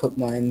me put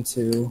mine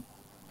to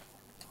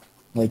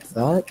like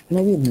that.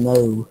 Maybe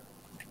no.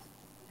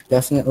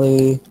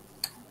 Definitely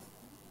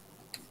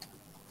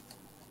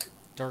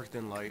Dark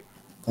than light.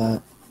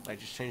 that. Like,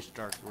 just change the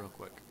dark real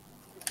quick.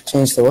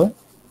 Change the what?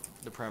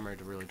 The primary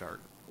to really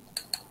dark.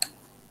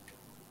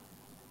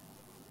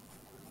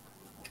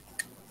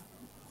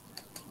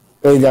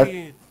 Really dark.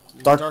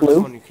 Dark Darkest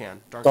blue? one you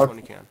can. Darkest one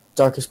you can.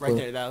 Darkest blue. Right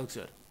there, that looks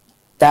good.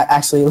 That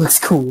actually looks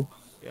cool.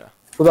 Yeah.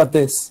 What about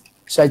this?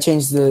 Should I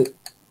change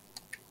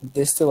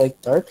this to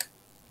like dark?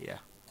 Yeah.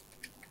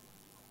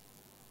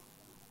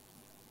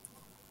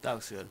 That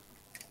looks good.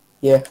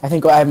 Yeah, I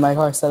think I have my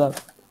car set up.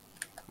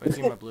 Wait,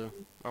 see my blue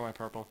or my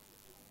purple.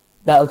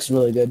 That looks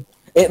really good.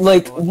 It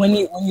like when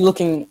you're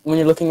looking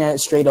at it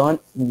straight on,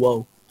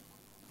 whoa.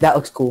 That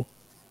looks cool.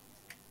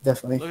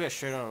 Definitely. Look at it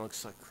straight on, it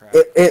looks like crap.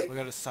 Look at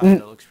the side,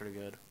 that looks pretty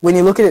good. When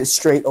you look at it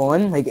straight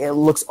on, like it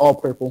looks all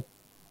purple.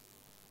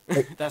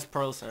 Like, that's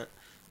pearlescent.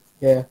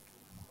 Yeah.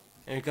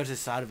 And go to the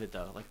side of it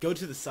though. Like go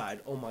to the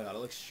side. Oh my god, it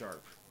looks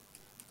sharp.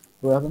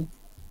 What happened?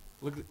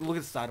 Look at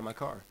the side of my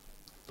car.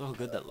 Look how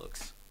good that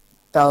looks.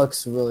 That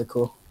looks really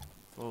cool.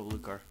 Oh, blue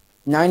car.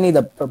 Now I need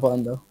the purple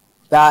one though.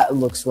 That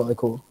looks really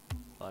cool.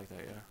 I like that,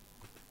 yeah.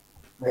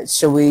 Right,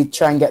 should we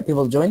try and get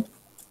people to join?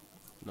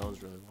 No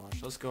one's really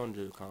watched. Let's go and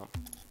do the comp.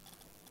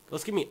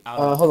 Let's give me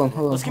out. Hold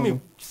on. Let's give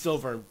me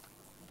silver and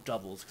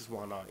doubles, because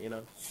why not, you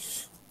know?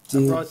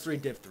 Bronze 3,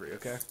 div 3,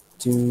 okay?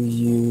 Do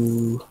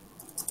you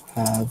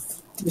have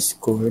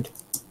Discord?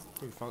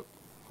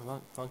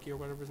 Funky or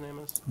whatever his name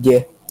is?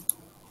 Yeah.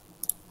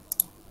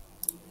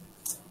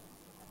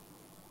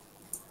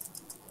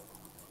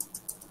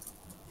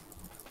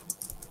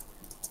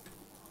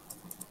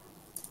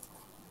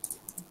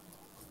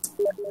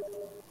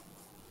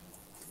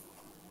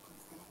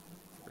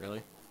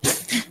 Really?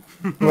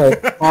 Wait,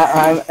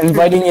 I'm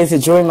inviting you to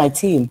join my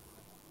team.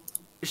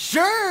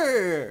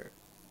 Sure!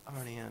 I'm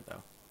already in it,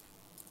 though.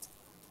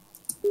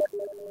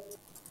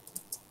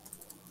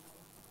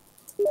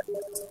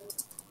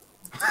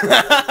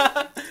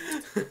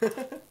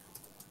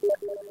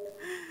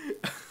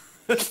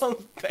 That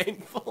sounds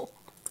painful.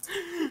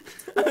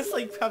 I was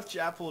like half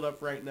chapeled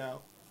up right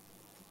now.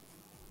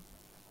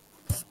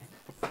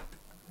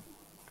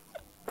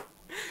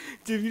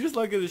 Dude, if you just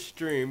look at the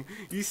stream,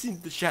 you see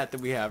the chat that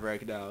we have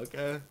right now,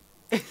 okay?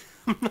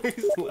 I'm not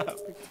just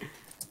laughing.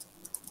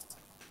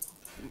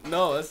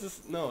 No, that's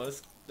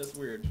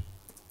weird.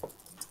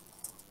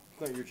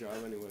 It's not your job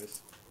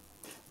anyways.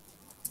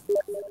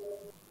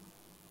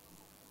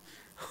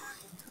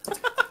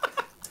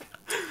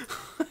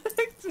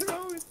 What's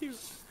wrong with you?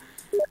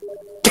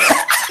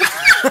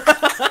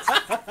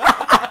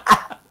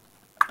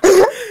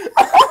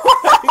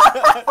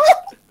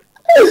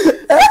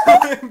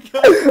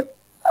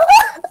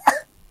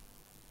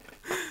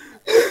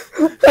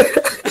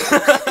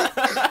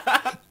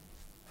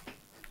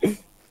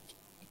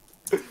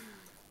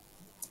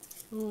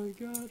 Oh my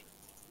god.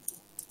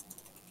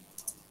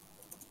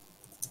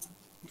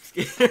 I'm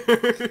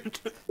scared.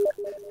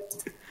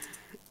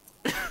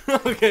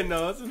 Okay,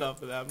 no, that's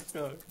enough of that. I'm just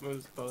gonna move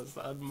this post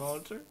side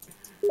monitor.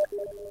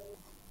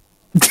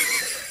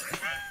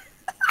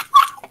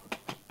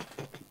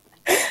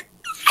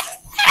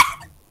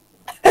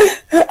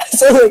 I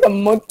sound like a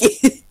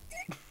monkey.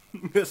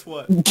 Guess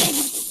what?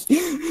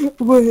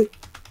 What?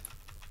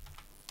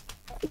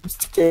 I'm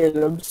scared.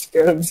 I'm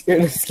scared. I'm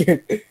scared. I'm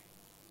scared.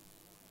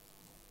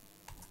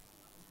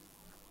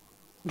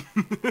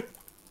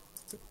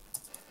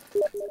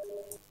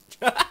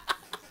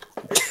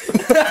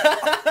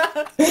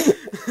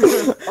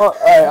 Oh,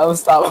 alright, I'm gonna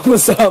stop. I'm gonna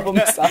stop. I'm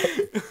gonna stop.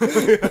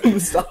 I'm gonna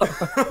stop.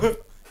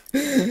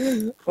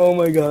 Oh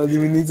my god,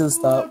 we need to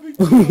stop. We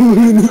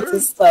need to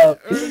stop.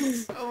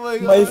 Oh my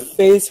god. My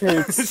face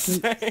hurts.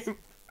 Same.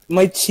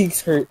 My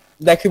cheeks hurt.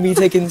 That could be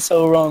taken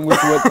so wrong with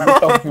what we're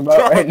talking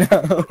about right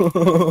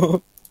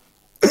now.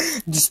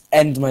 Just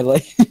end my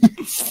life.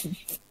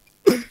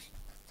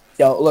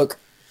 Yo, look.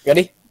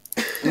 Ready?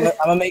 I'm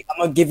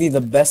gonna give you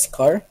the best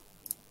car.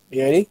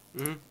 You ready?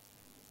 Mm-hmm.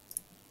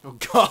 Oh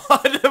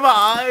god, my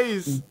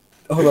eyes!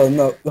 Hold on,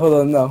 no.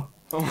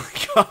 Oh my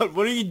god,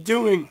 what are you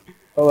doing?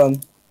 Hold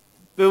on.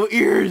 Little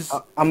ears!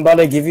 I'm about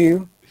to give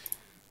you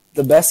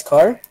the best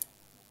car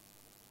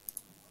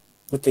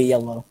with the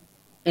yellow.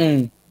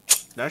 That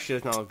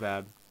shit does not look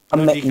bad. The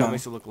decal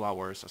makes it look a lot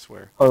worse, I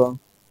swear. Hold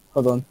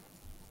on.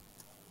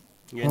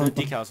 Yeah, the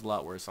decal's a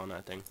lot worse on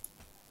that thing.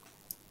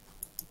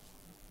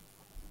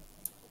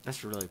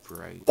 That's really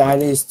bright. That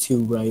is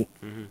too bright.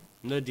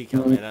 The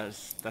decal, man,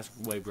 that's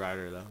way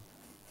brighter though.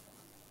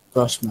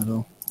 Brush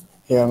metal.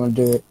 Here, I'm gonna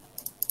do it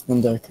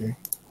in darker.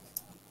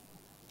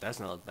 That's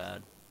not look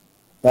bad.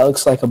 That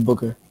looks like a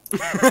booger.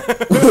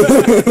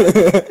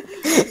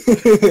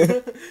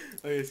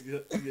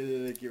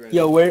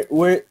 Yo,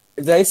 where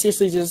did I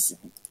seriously just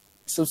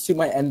substitute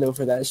my endo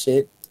for that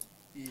shit?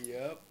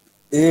 Yep.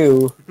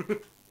 Ew.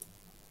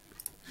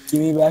 Give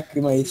me back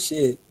my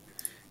shit.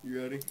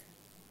 You ready?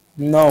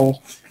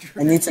 No.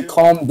 I need to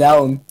calm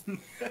down.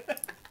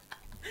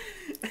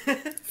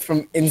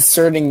 From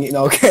inserting it,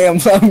 okay? I'm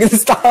gonna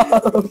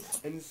stop.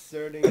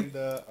 Inserting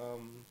the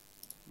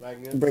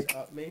magnets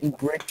up me.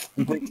 Brick,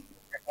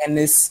 and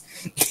this.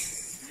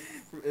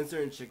 From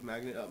inserting chick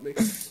magnet up me.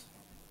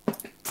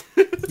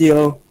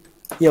 Yo,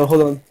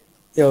 hold on.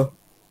 Yo,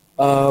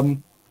 let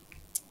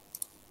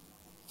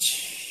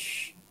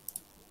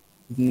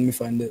me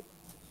find it.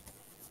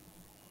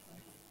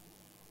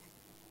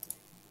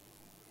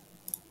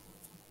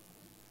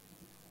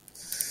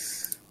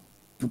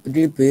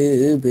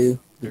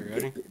 You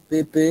ready?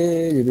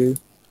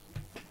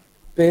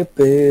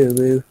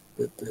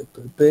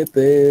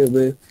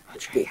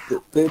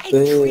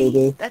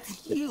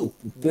 That's you.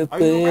 Are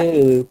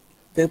you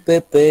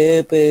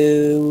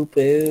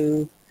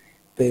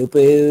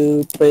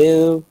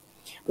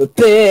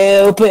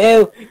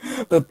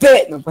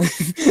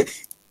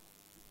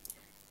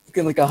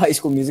Looking like a High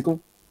School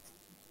Musical.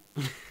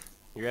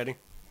 You ready?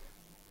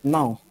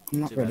 No,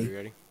 I'm not Too bad, ready. you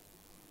ready?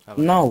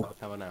 No.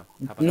 How about now?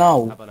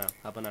 No. How about now?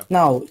 How about now?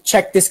 No,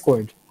 check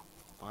Discord.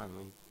 Fine,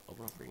 let me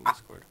open up freaking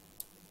Discord.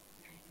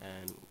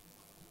 And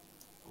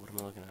what am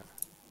I looking at?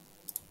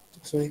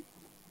 Sweet.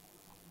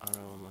 I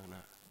don't know what I'm looking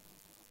at.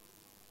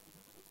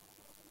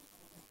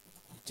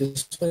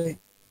 Just wait.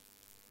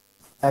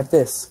 At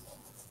this.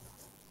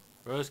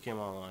 Rose came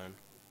online.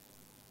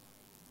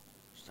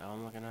 Is that what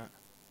I'm looking at?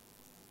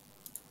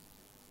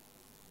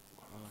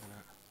 What am I looking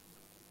at?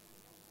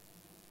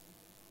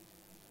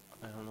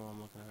 I don't know what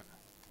I'm looking at.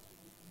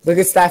 Look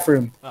at staff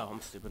room. Oh,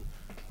 I'm stupid.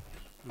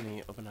 Let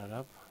me open that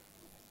up.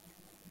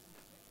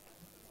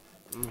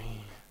 Let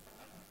me...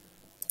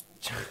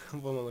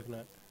 What am I looking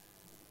at?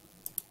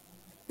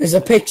 There's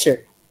a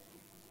picture.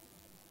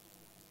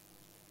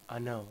 I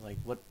know, like,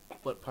 what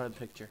part of the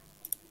picture?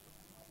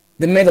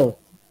 The middle.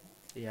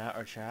 Yeah,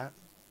 our chat?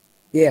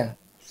 Yeah.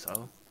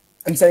 So?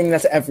 I'm sending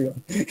that to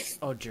everyone.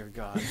 Oh, dear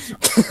God.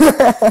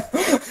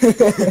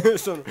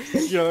 So,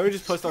 let me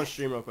just post on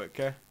stream real quick,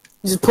 okay?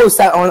 Just post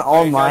that on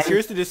online. Guys,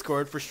 here's the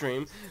Discord for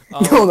stream.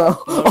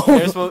 No.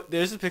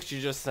 There's the picture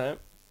you just sent.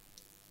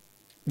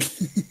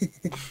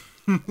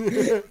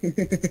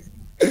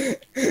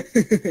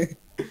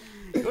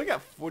 You only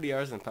got 40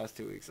 hours in the past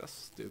 2 weeks. That's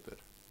stupid.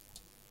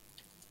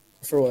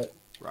 For what?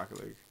 Rocket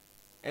League.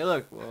 Hey,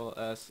 look. Well,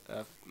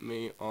 SF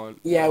me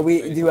on. Yeah,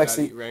 we do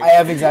actually. Rank. I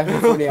have exactly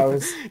 40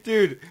 hours.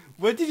 Dude,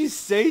 what did you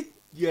say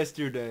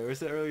yesterday? Or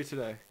was it earlier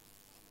today?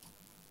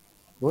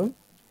 What?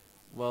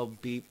 Well,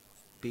 beep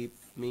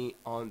me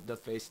on the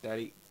face,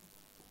 daddy.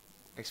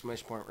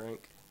 Exclamation point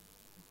rank.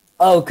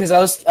 Oh, cause I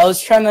was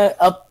trying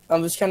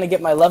to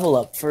get my level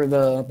up for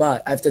the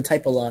bot. I have to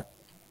type a lot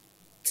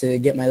to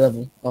get my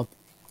level up.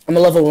 I'm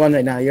a level 1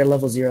 right now. You're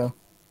level 0.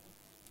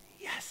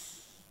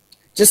 Yes.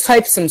 Just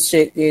type some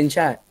shit in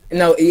chat.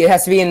 No, it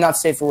has to be in not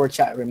safe for work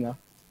chat room though.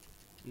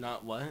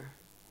 Not what?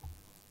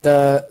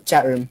 The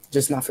chat room,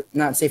 just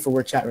not safe for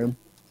work chat room.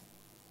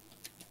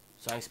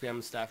 So I spam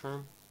the staff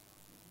room?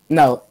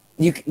 No,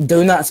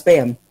 do not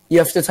spam. You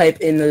have to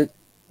type in the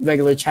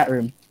regular chat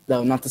room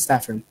though, not the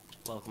staff room.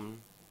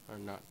 Welcome or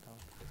not?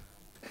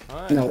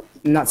 Right. No,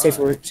 not safe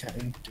for work chat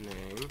room.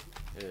 Name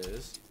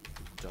is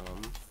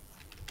dumb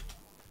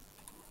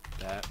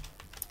that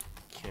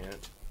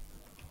can't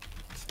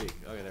speak.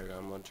 Okay, there we go.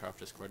 I'm going to turn off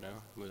Discord now.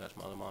 Move that to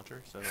my other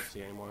monitor so I don't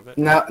see any more of it.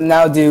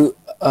 Now do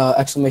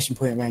exclamation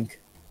point rank.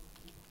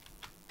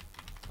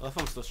 I love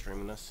if I'm still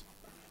streaming this.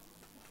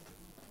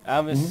 I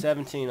have a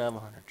 17 out of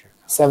 100.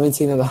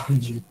 17 of the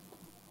 100.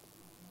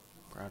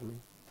 Proud of me.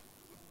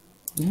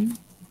 Mm-hmm.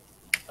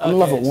 I'm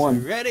level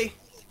 1. So ready?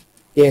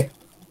 Yeah.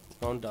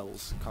 On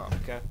doubles. Comp,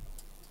 okay?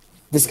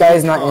 This guy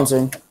is not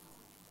answering.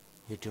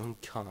 You're doing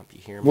comp, you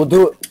hear me?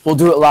 We'll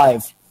do it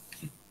live.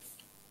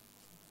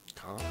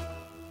 Comp?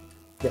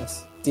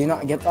 Yes. Do you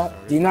not get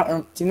that? Do you not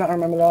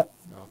remember that?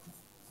 No.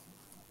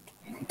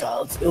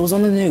 God, it was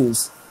on the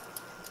news.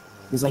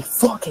 He was like,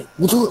 fuck it,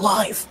 we'll do it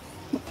live.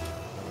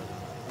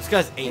 This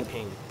guy's 8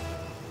 ping.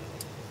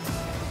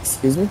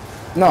 Excuse me?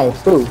 No,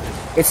 who?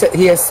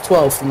 He has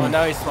 12 for me. Oh,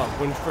 now he's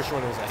 12. When first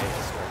one was at 8, I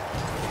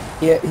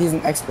swear. He's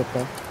an expert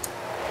though.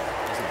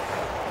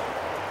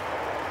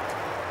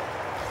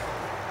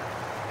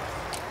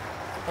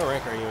 What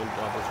rank are you in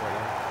doubles right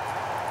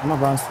now? I'm a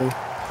bronze 3. So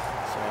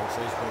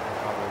he's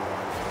probably in bronze.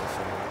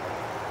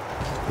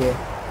 Yeah.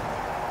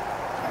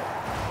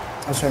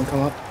 I was trying to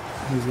come up.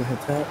 He's gonna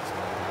hit that.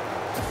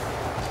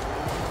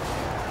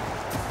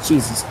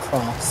 Jesus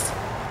Christ.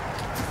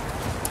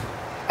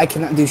 I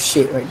cannot do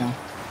shit right now.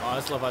 Oh, I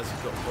just love how I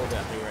pulled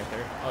that thing right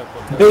there. Oh, I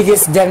pulled that.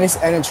 Biggest Dennis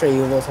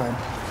Enetray of all time.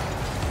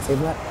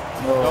 Save that?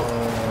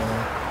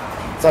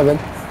 Oh. It's all good.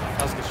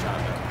 That was a good shot,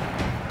 man.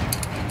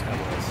 That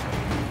was.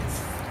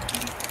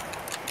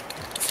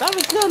 That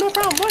was no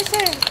problem. What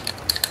say?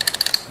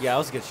 Yeah, that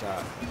was a good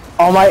shot.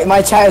 Oh,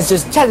 my chat is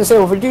just chat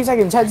disable for 2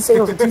 seconds. Chat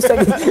disable for 2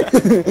 seconds.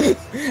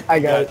 I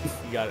got it.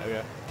 You got it.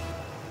 Okay.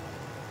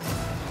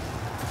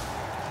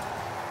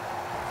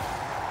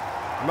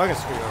 I'm not gonna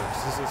screw you over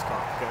because this is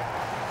calm. Okay.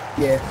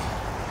 Yeah.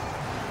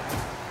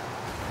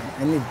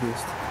 I need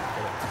boost.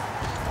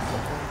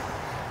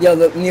 Yo,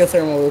 the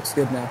neothermal looks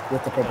good now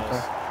with the purple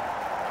car.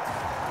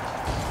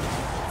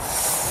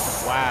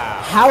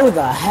 Wow. How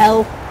the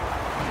hell?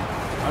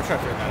 I'm trying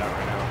to figure that out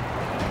right now.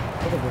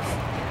 Look at this.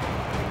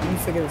 Let me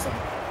figure this out.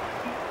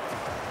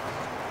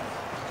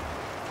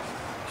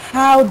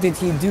 How did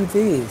he do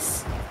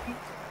this?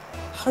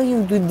 How do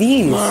you do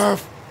this?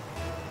 Murph.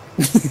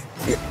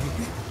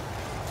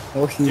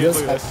 Oh, he Dude,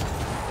 does look at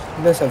have.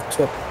 He does have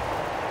chip.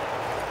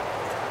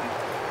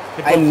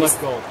 They I both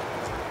missed- look gold.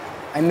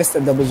 I missed a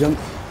double jump.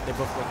 They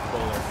both look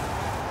golder.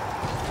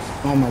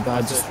 Oh my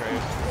god, That's just a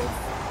trade.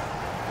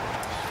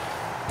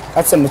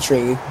 that's a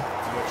matrade. I'm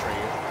gonna trade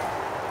you.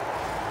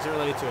 Is it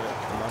related to a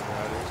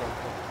Maserati or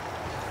something?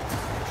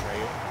 I'm gonna trade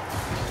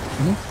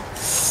you.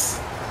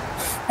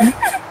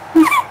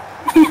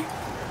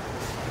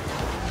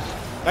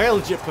 That guy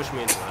legit pushed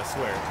me into it, I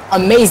swear.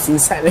 Amazing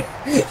center.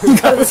 You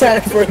gotta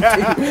center for it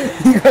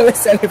too. You gotta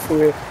center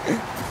for it.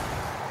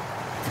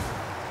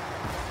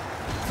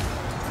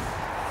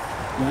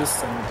 You just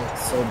centered it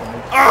so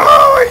bad.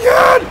 Oh my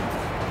god!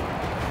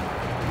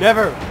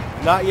 Never!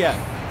 Not yet.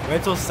 Wait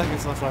until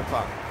seconds left on my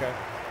clock, okay?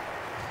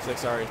 It's like,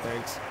 sorry,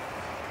 thanks.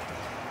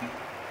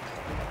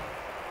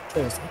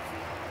 Seriously.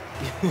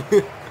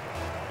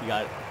 You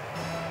got it.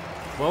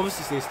 What was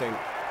this new thing?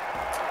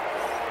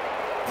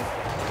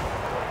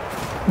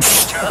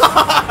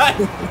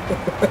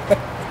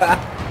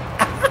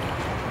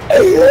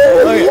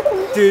 Okay,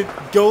 dude,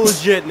 go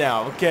legit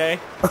now, okay?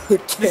 Okay.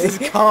 This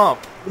is comp.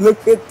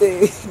 Look at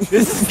this.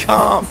 This is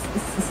comp.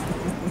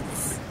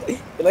 You're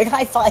like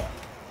high five.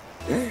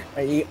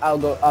 Alright, I'll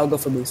go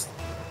for boost.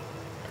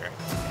 Okay.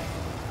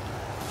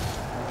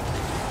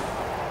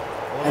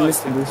 I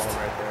missed the boost.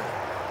 Right there.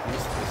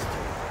 Missed the boost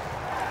too.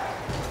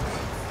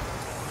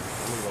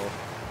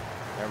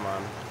 Never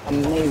mind.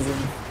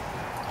 Amazing.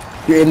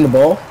 You're in the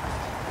ball?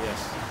 Yes,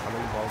 I'm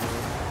in the ball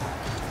game.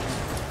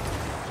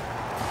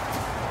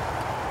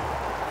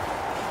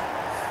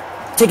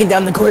 Take it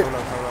down the court. Come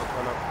on.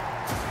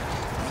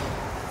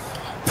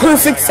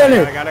 Perfect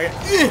center. I got it.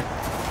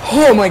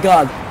 Oh my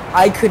god.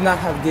 I could not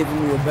have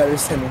given you a better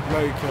center. No,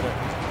 you couldn't.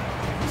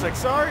 He's like,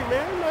 sorry,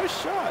 man. Nice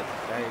shot.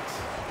 Thanks.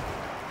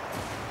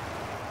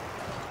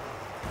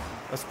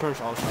 That's pretty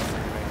much all the shots I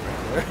can make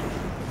right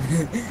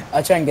there.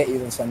 I'll try and get you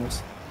those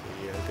centers.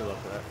 Yeah, good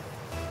luck with that.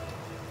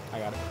 I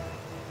got it.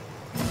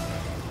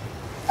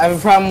 I have a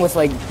problem with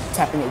like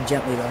tapping it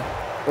gently though.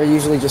 They're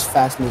usually just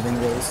fast moving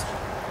ways.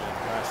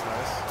 Nice.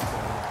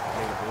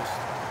 Make a boost.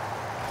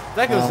 If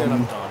that goes in,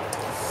 I'm done.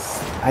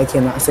 I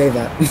cannot say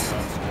that.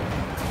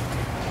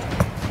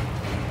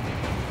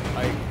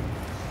 Like,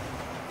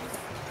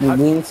 New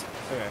beans?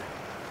 okay.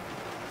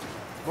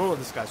 What will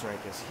this guy's rank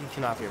is? He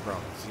cannot be a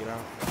bronze, you know?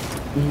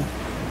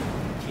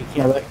 He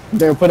Yeah, can't. but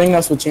they're putting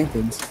us with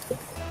champions.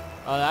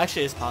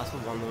 Actually, it's possible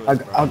one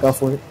lose. I'll go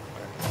for it.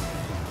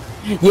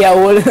 Yeah,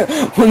 what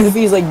if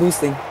he's like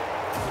boosting? He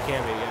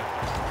can be,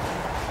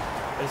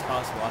 yeah. It's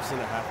possible. I've seen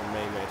it happen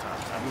many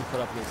times. I've been put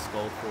up against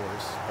gold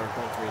 4s, or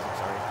gold 3s, I'm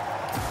sorry.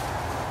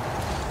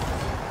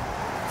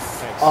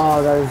 Thanks.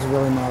 Oh, that is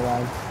really not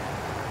loud.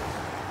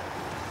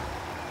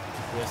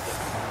 Missed it.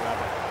 Grab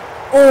it.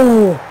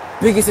 Oh,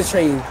 biggest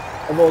Atreyu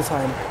of all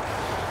time.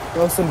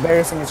 Most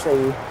embarrassing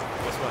Atreyu.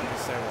 Guess what?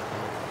 He's saying that.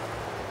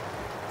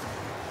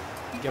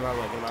 Get him out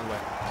of the way,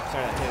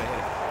 Sorry, hit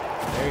it.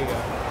 There you go.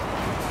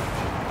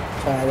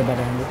 Sorry, I had a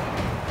better angle.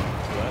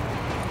 What?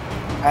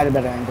 I had a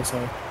better angle,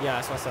 sorry. Yeah,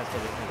 that's why I said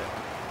hit it.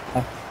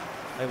 Huh.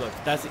 Hey, look,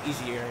 that's an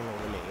easier angle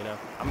than me, you know?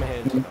 I'm gonna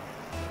hit it too, though.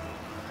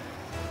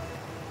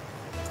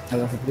 I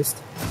love the boost.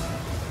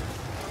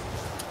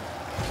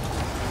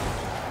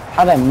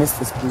 How did I miss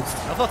this boost?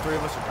 I thought 3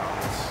 of us were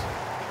dominants.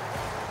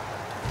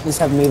 Just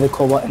have me the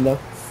cool button though.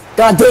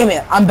 God damn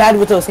it! I'm bad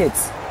with those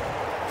hits.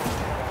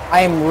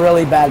 I am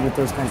really bad with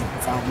those kinds of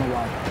hits. I don't know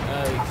why.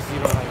 Because you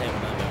don't have hit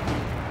Endo.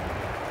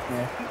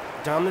 Yeah.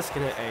 Dominus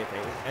can hit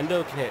anything.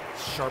 Endo can hit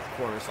sharp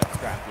corners like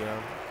crap, you know?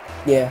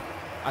 Yeah.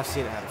 I've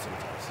seen it happen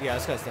sometimes. Yeah,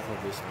 this guy's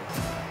definitely boosting.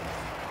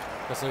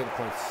 Let's look at the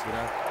points, you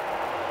know?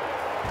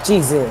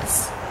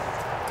 Jesus.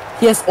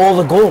 He has all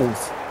the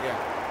goals. Yeah.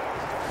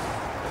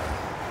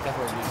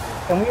 Definitely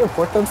boosting. Can we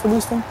report them for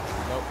boosting?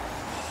 Nope.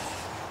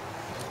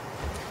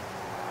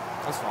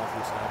 Let's fall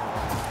from sky.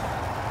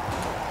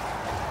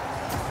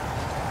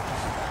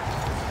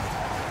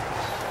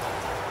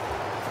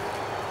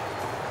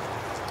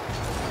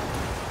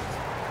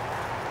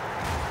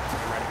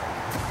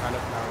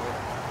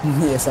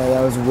 Yeah, sorry,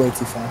 that was way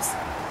too fast.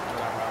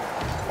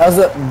 That was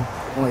the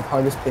like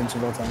hardest pinch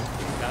of all time.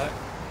 Got it?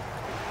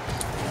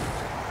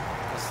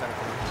 Let's hit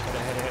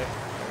it.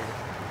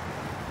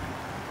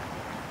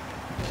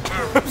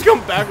 Let's go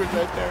backwards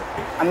right there.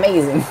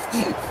 Amazing.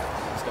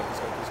 Let's go.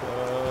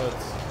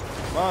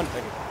 Come on,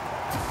 thank you.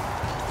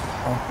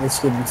 Oh Oh, they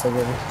screwed themselves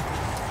over.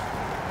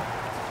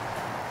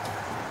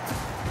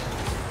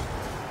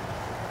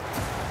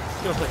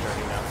 Don't play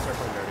dirty now. Start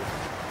playing dirty.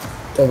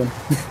 Kill them.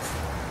 That's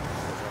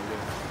what I'm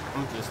doing.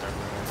 I'm gonna just start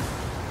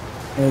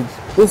playing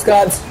dirty. Boost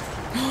gods!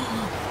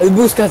 The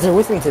boost gods are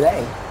with me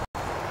today.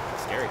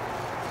 Scary.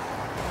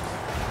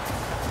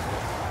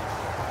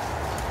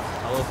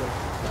 I'll open.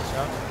 Watch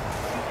out.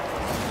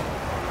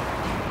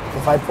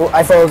 If I thought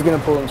I was gonna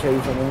pull and kill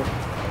you from it.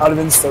 I would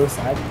have been so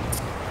sad.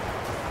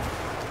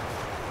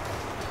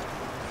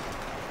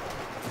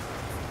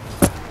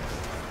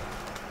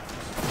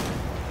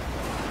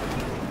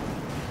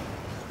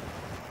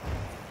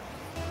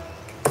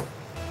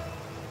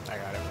 I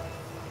got it.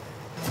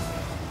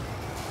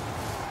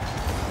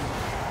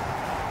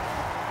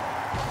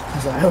 I'm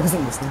sorry, I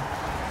wasn't listening.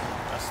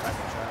 That's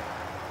sniping trap.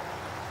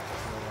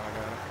 I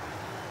got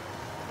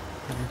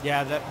it.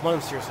 Yeah, that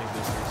one seriously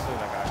boosted. Still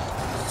that guy.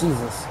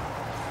 Jesus.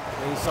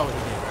 And you saw what he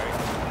did, right?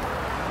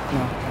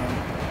 No.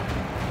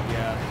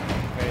 Yeah.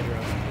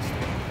 Pedro's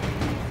boosted.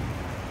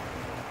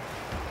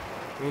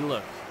 I mean,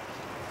 look.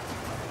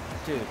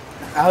 Dude.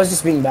 I was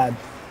just being bad.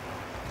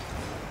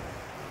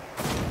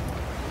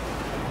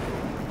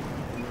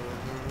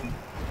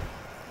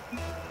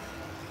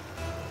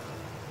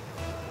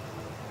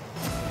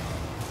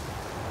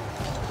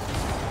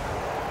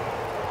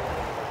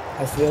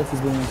 I feel like he's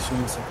being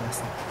extremely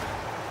sarcastic.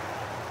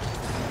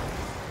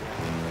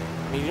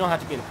 I mean, you don't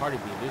have to be in a party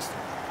to be a booster.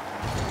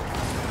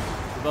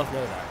 We both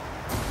know that.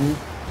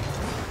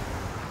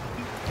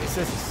 It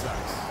says he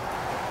sucks.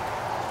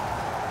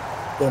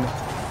 Damn it.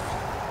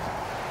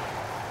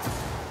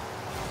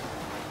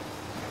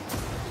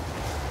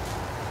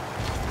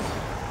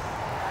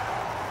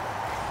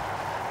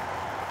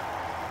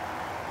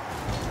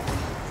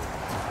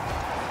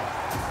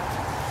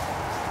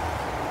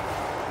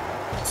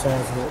 Sorry, I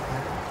have to do it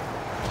back.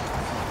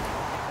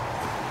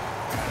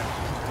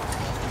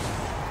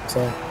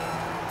 So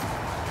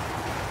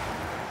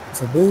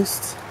it's a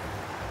boost.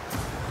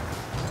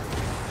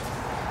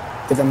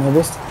 Get that more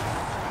boost?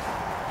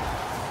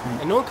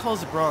 And no one calls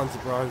the bronze the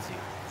bronzy.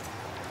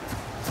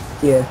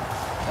 Yeah.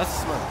 That's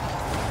smart.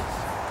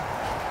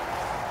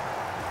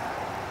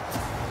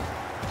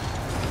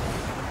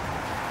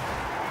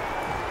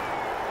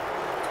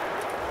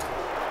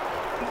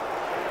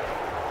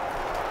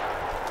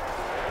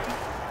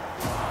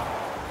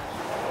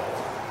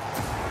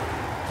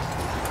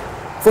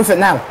 Forfeit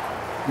now.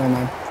 No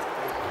man.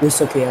 We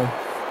still KO.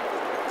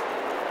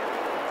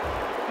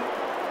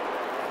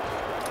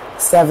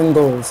 7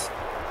 goals.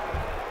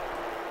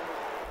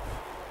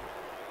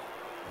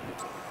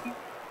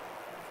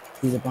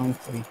 He's a bomb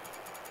 3.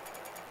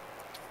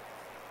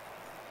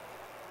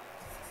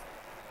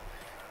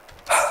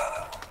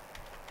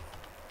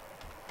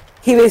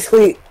 He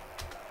basically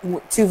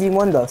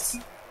 2v1'd us.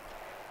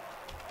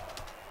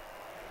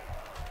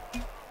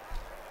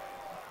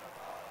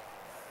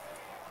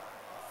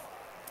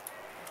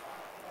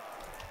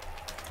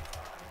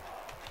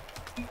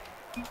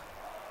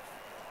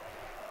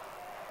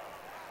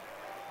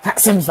 At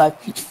 75.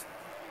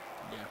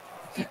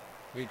 Yeah.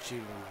 We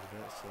cheated a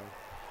bit, so.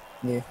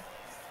 Yeah.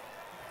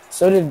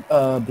 So did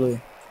Blue.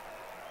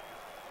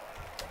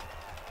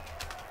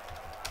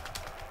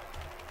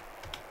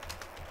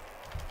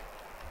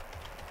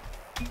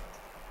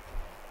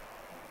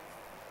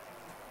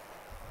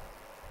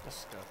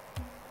 Let's go.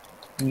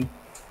 Mm.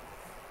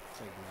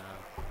 It's like,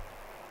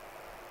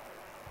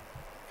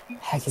 nah.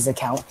 Hack his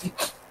account.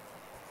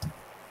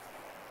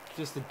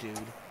 Just a dude.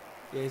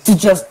 Yeah, he's to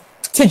just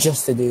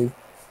a dude.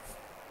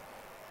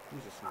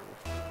 He's just smart.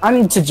 I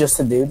mean to just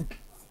a dude.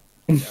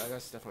 Yeah,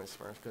 that's definitely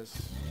smart because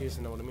he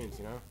doesn't know what it means,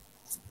 you know?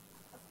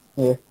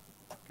 Yeah.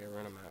 Okay, we're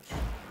in a match.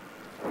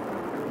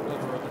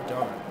 Look, we're at the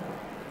donut.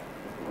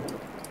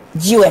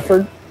 You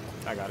effort.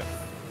 I got it.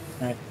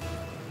 Alright.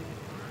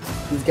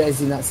 These guys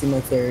do not seem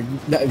like they're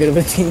that good of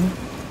a team.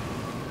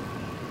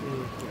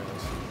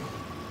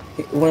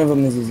 Yes. One of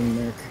them is using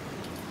Merc.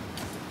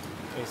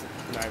 He's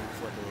not even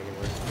flipping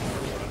anywhere.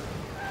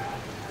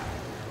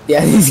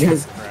 Yeah, these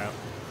guys Crap.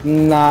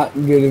 not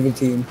good of a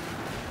team.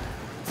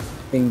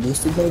 Being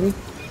boosted, maybe?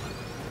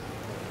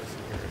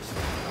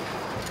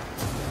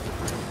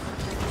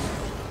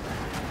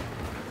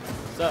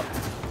 What's up?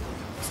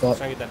 Stop.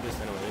 Trying to get that boost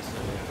anyways.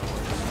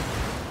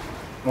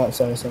 Oh,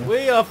 sorry.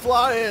 We are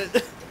flying!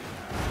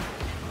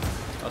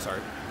 Oh,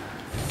 sorry.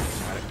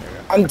 Got it, there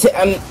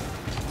you go.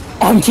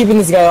 I'm keeping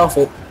this guy off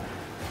it.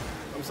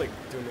 I'm just like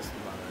doing this to the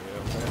bottom, you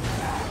know what I'm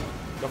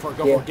saying? Go for it,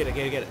 get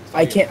it. It's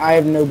I can't, I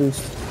have no boost.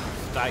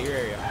 It's not your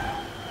area.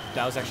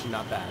 That was actually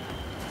not bad.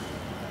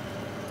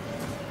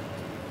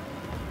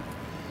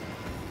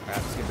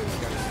 Alright, let's get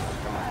boost, guys.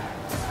 Come on.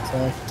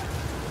 Sorry.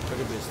 Look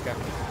at boost, go.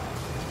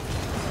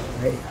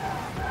 Right.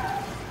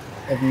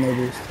 I have no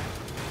boost.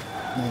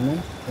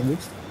 No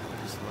boost.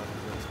 Just let it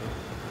go.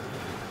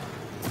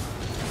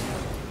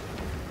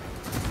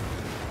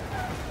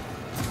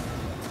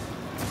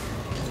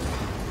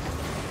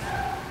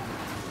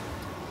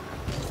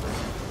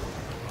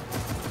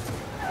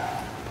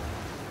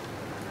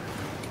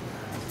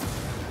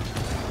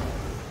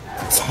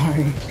 Sorry.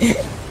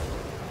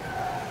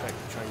 Like,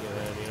 try and get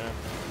in, you know?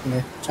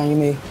 Yeah, try and give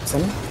me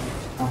center?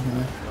 Oh, no.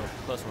 No,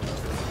 plus one though.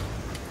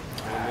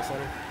 You want me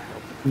center?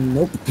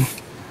 Nope.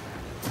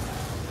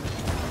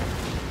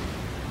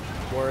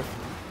 Worth.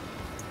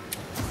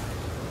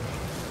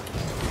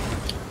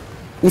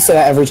 We say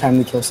that every time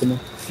we kill someone.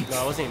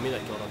 No, it wasn't even me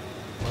that killed him.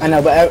 I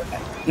know, but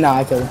no,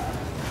 I killed him.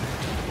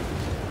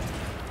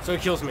 So he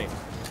kills me.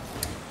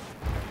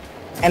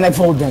 And I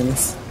pulled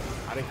Dennis.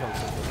 I didn't kill him.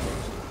 So he kills me.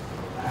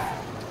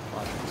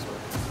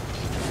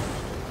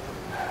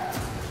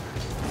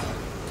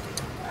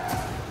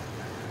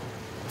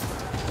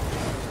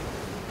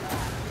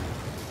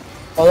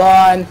 Hold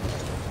on.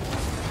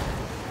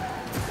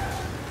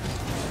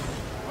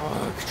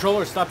 Oh,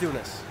 controller, stop doing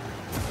this.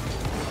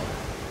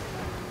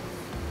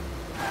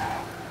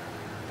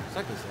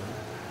 Second son.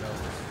 No.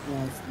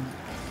 No, it's not.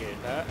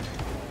 Get that.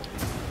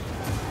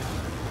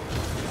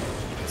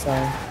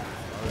 Sorry.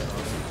 Okay,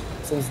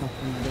 So it's not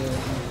gonna do it.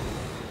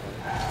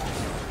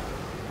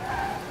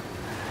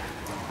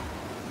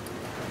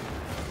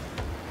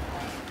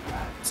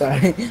 Sorry. I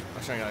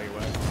was trying to get out of your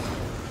way.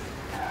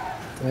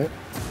 Right.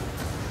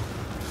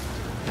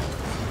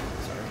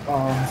 Sorry.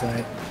 Oh, I'm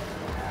sorry.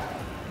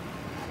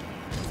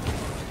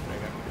 There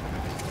you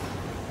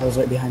I was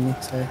right behind me.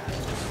 Sorry. go.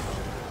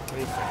 What do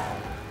you think?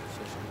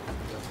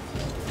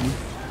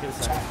 Get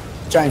inside.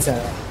 Try and set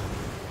it up.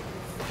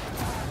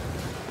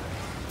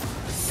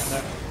 Got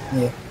that?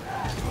 Yeah.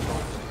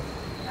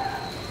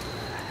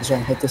 Let's try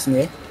and hit this in the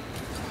air.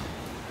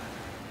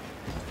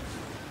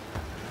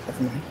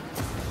 Never mind.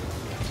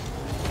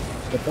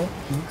 Get that?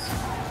 Nice.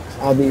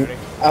 I'll be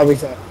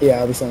yeah,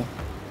 I'll be sorry.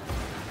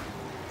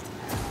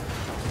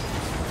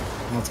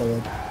 That's all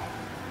good.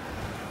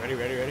 Ready,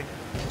 ready, ready?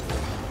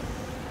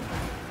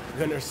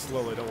 You're there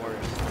slowly, don't worry.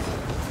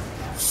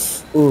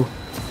 Ooh,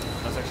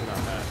 That's actually not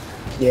bad.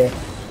 yeah.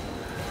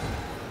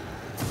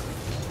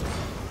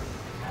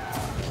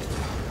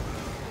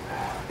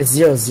 It's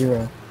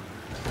 0-0.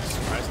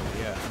 Surprisingly,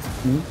 yeah.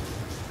 Hmm?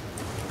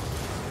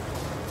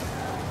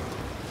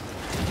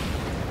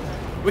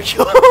 We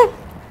killed him!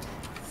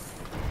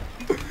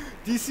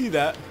 Do you see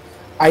that?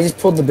 I just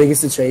pulled the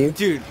biggest Atreyu.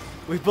 Dude,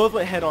 we both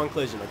went head-on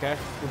collision, okay?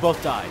 We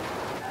both died.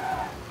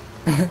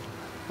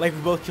 Like,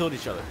 we both killed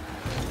each other.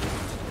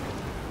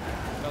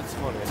 That's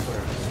funny, I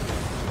swear.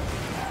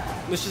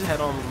 Let's just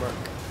head-on merc.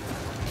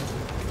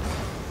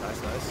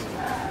 Nice, nice.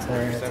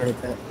 Sorry, I had to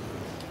hit that.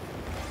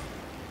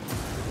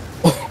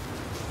 I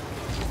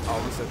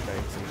almost said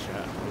thanks in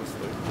chat,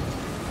 honestly.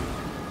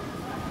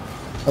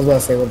 I was about to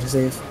say, what to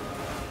save?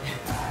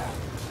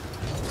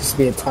 Just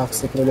be a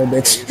toxic little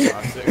bitch. You're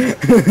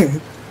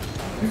toxic.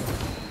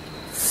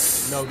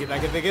 No, get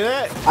back in, get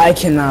that! I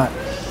cannot.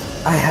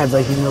 I had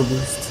like no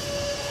boost.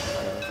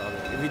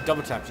 If you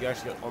double tap, you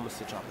actually get almost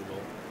hit off the goal.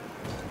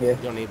 Yeah. You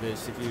don't need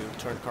boost. If you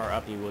turn the car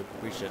up, you would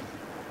reach it.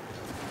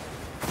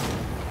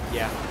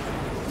 Yeah.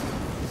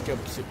 Let's go.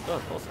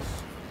 Oh, pulses.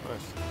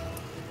 Nice.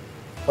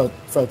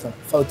 Photon.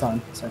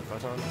 Sorry.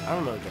 Photon? I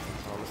don't know the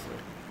difference, honestly.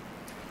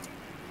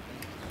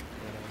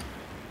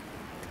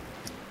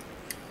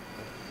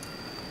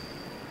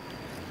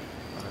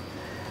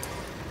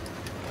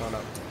 Going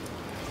up.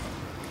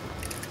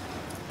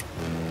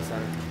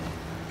 Center.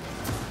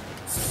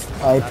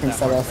 Oh, he Not pinched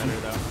that that far off. center,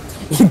 though.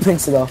 He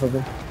pinched it off of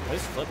him. I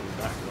just flip him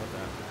back. Love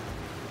that.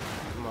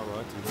 Come on,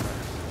 let's do that.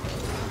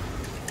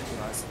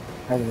 Nice.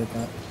 I did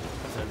that.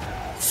 That's it.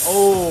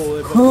 Oh,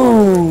 they both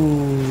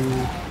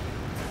Ooh.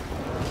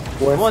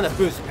 I want that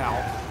boost, pal.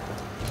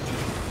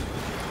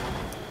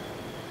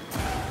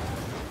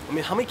 I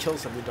mean, how many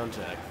kills have we done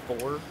today? 4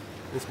 in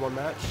this one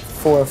match?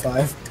 4 or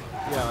 5.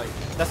 Yeah, like,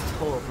 that's the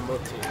total from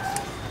both teams.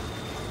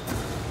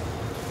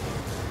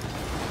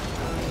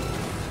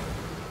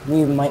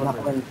 We might not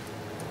win.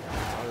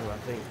 I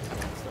think.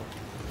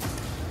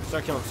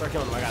 Start killing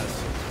him, I got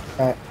this.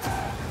 Alright.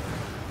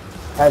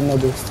 I have no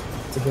boost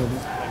to kill him.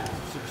 Like,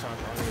 supersonic,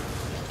 I don't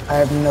need I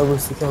have no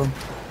boost to kill him.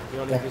 You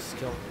don't need Yeah. boost to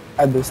kill him.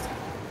 I have boost.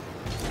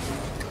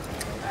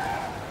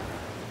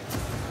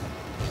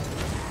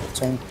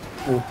 Chain.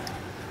 Ooh.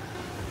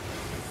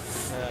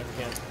 If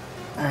you can.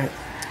 Alright.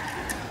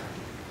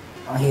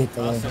 I hate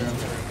the I'll leg, start man.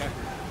 center, okay?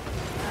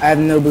 I have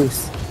no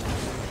boost. We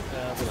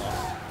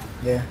lost.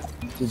 Yeah.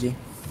 GG.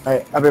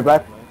 Alright, I'll be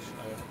back.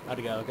 How'd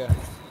it go, okay?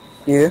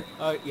 You?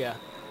 Oh, yeah.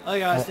 Oh,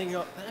 yeah, I was thinking,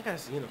 that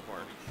guy's a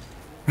unicorn.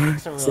 I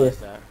just didn't See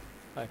realize ya. that.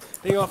 Alright,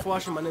 thank you all for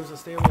watching. My name is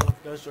Stay. If you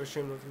guys enjoy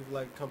streaming, if you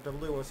like, comment down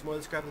below. Want to see more of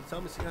this crap,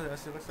 tell me. See you guys.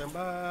 See you next time.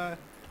 Bye.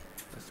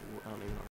 I don't even know.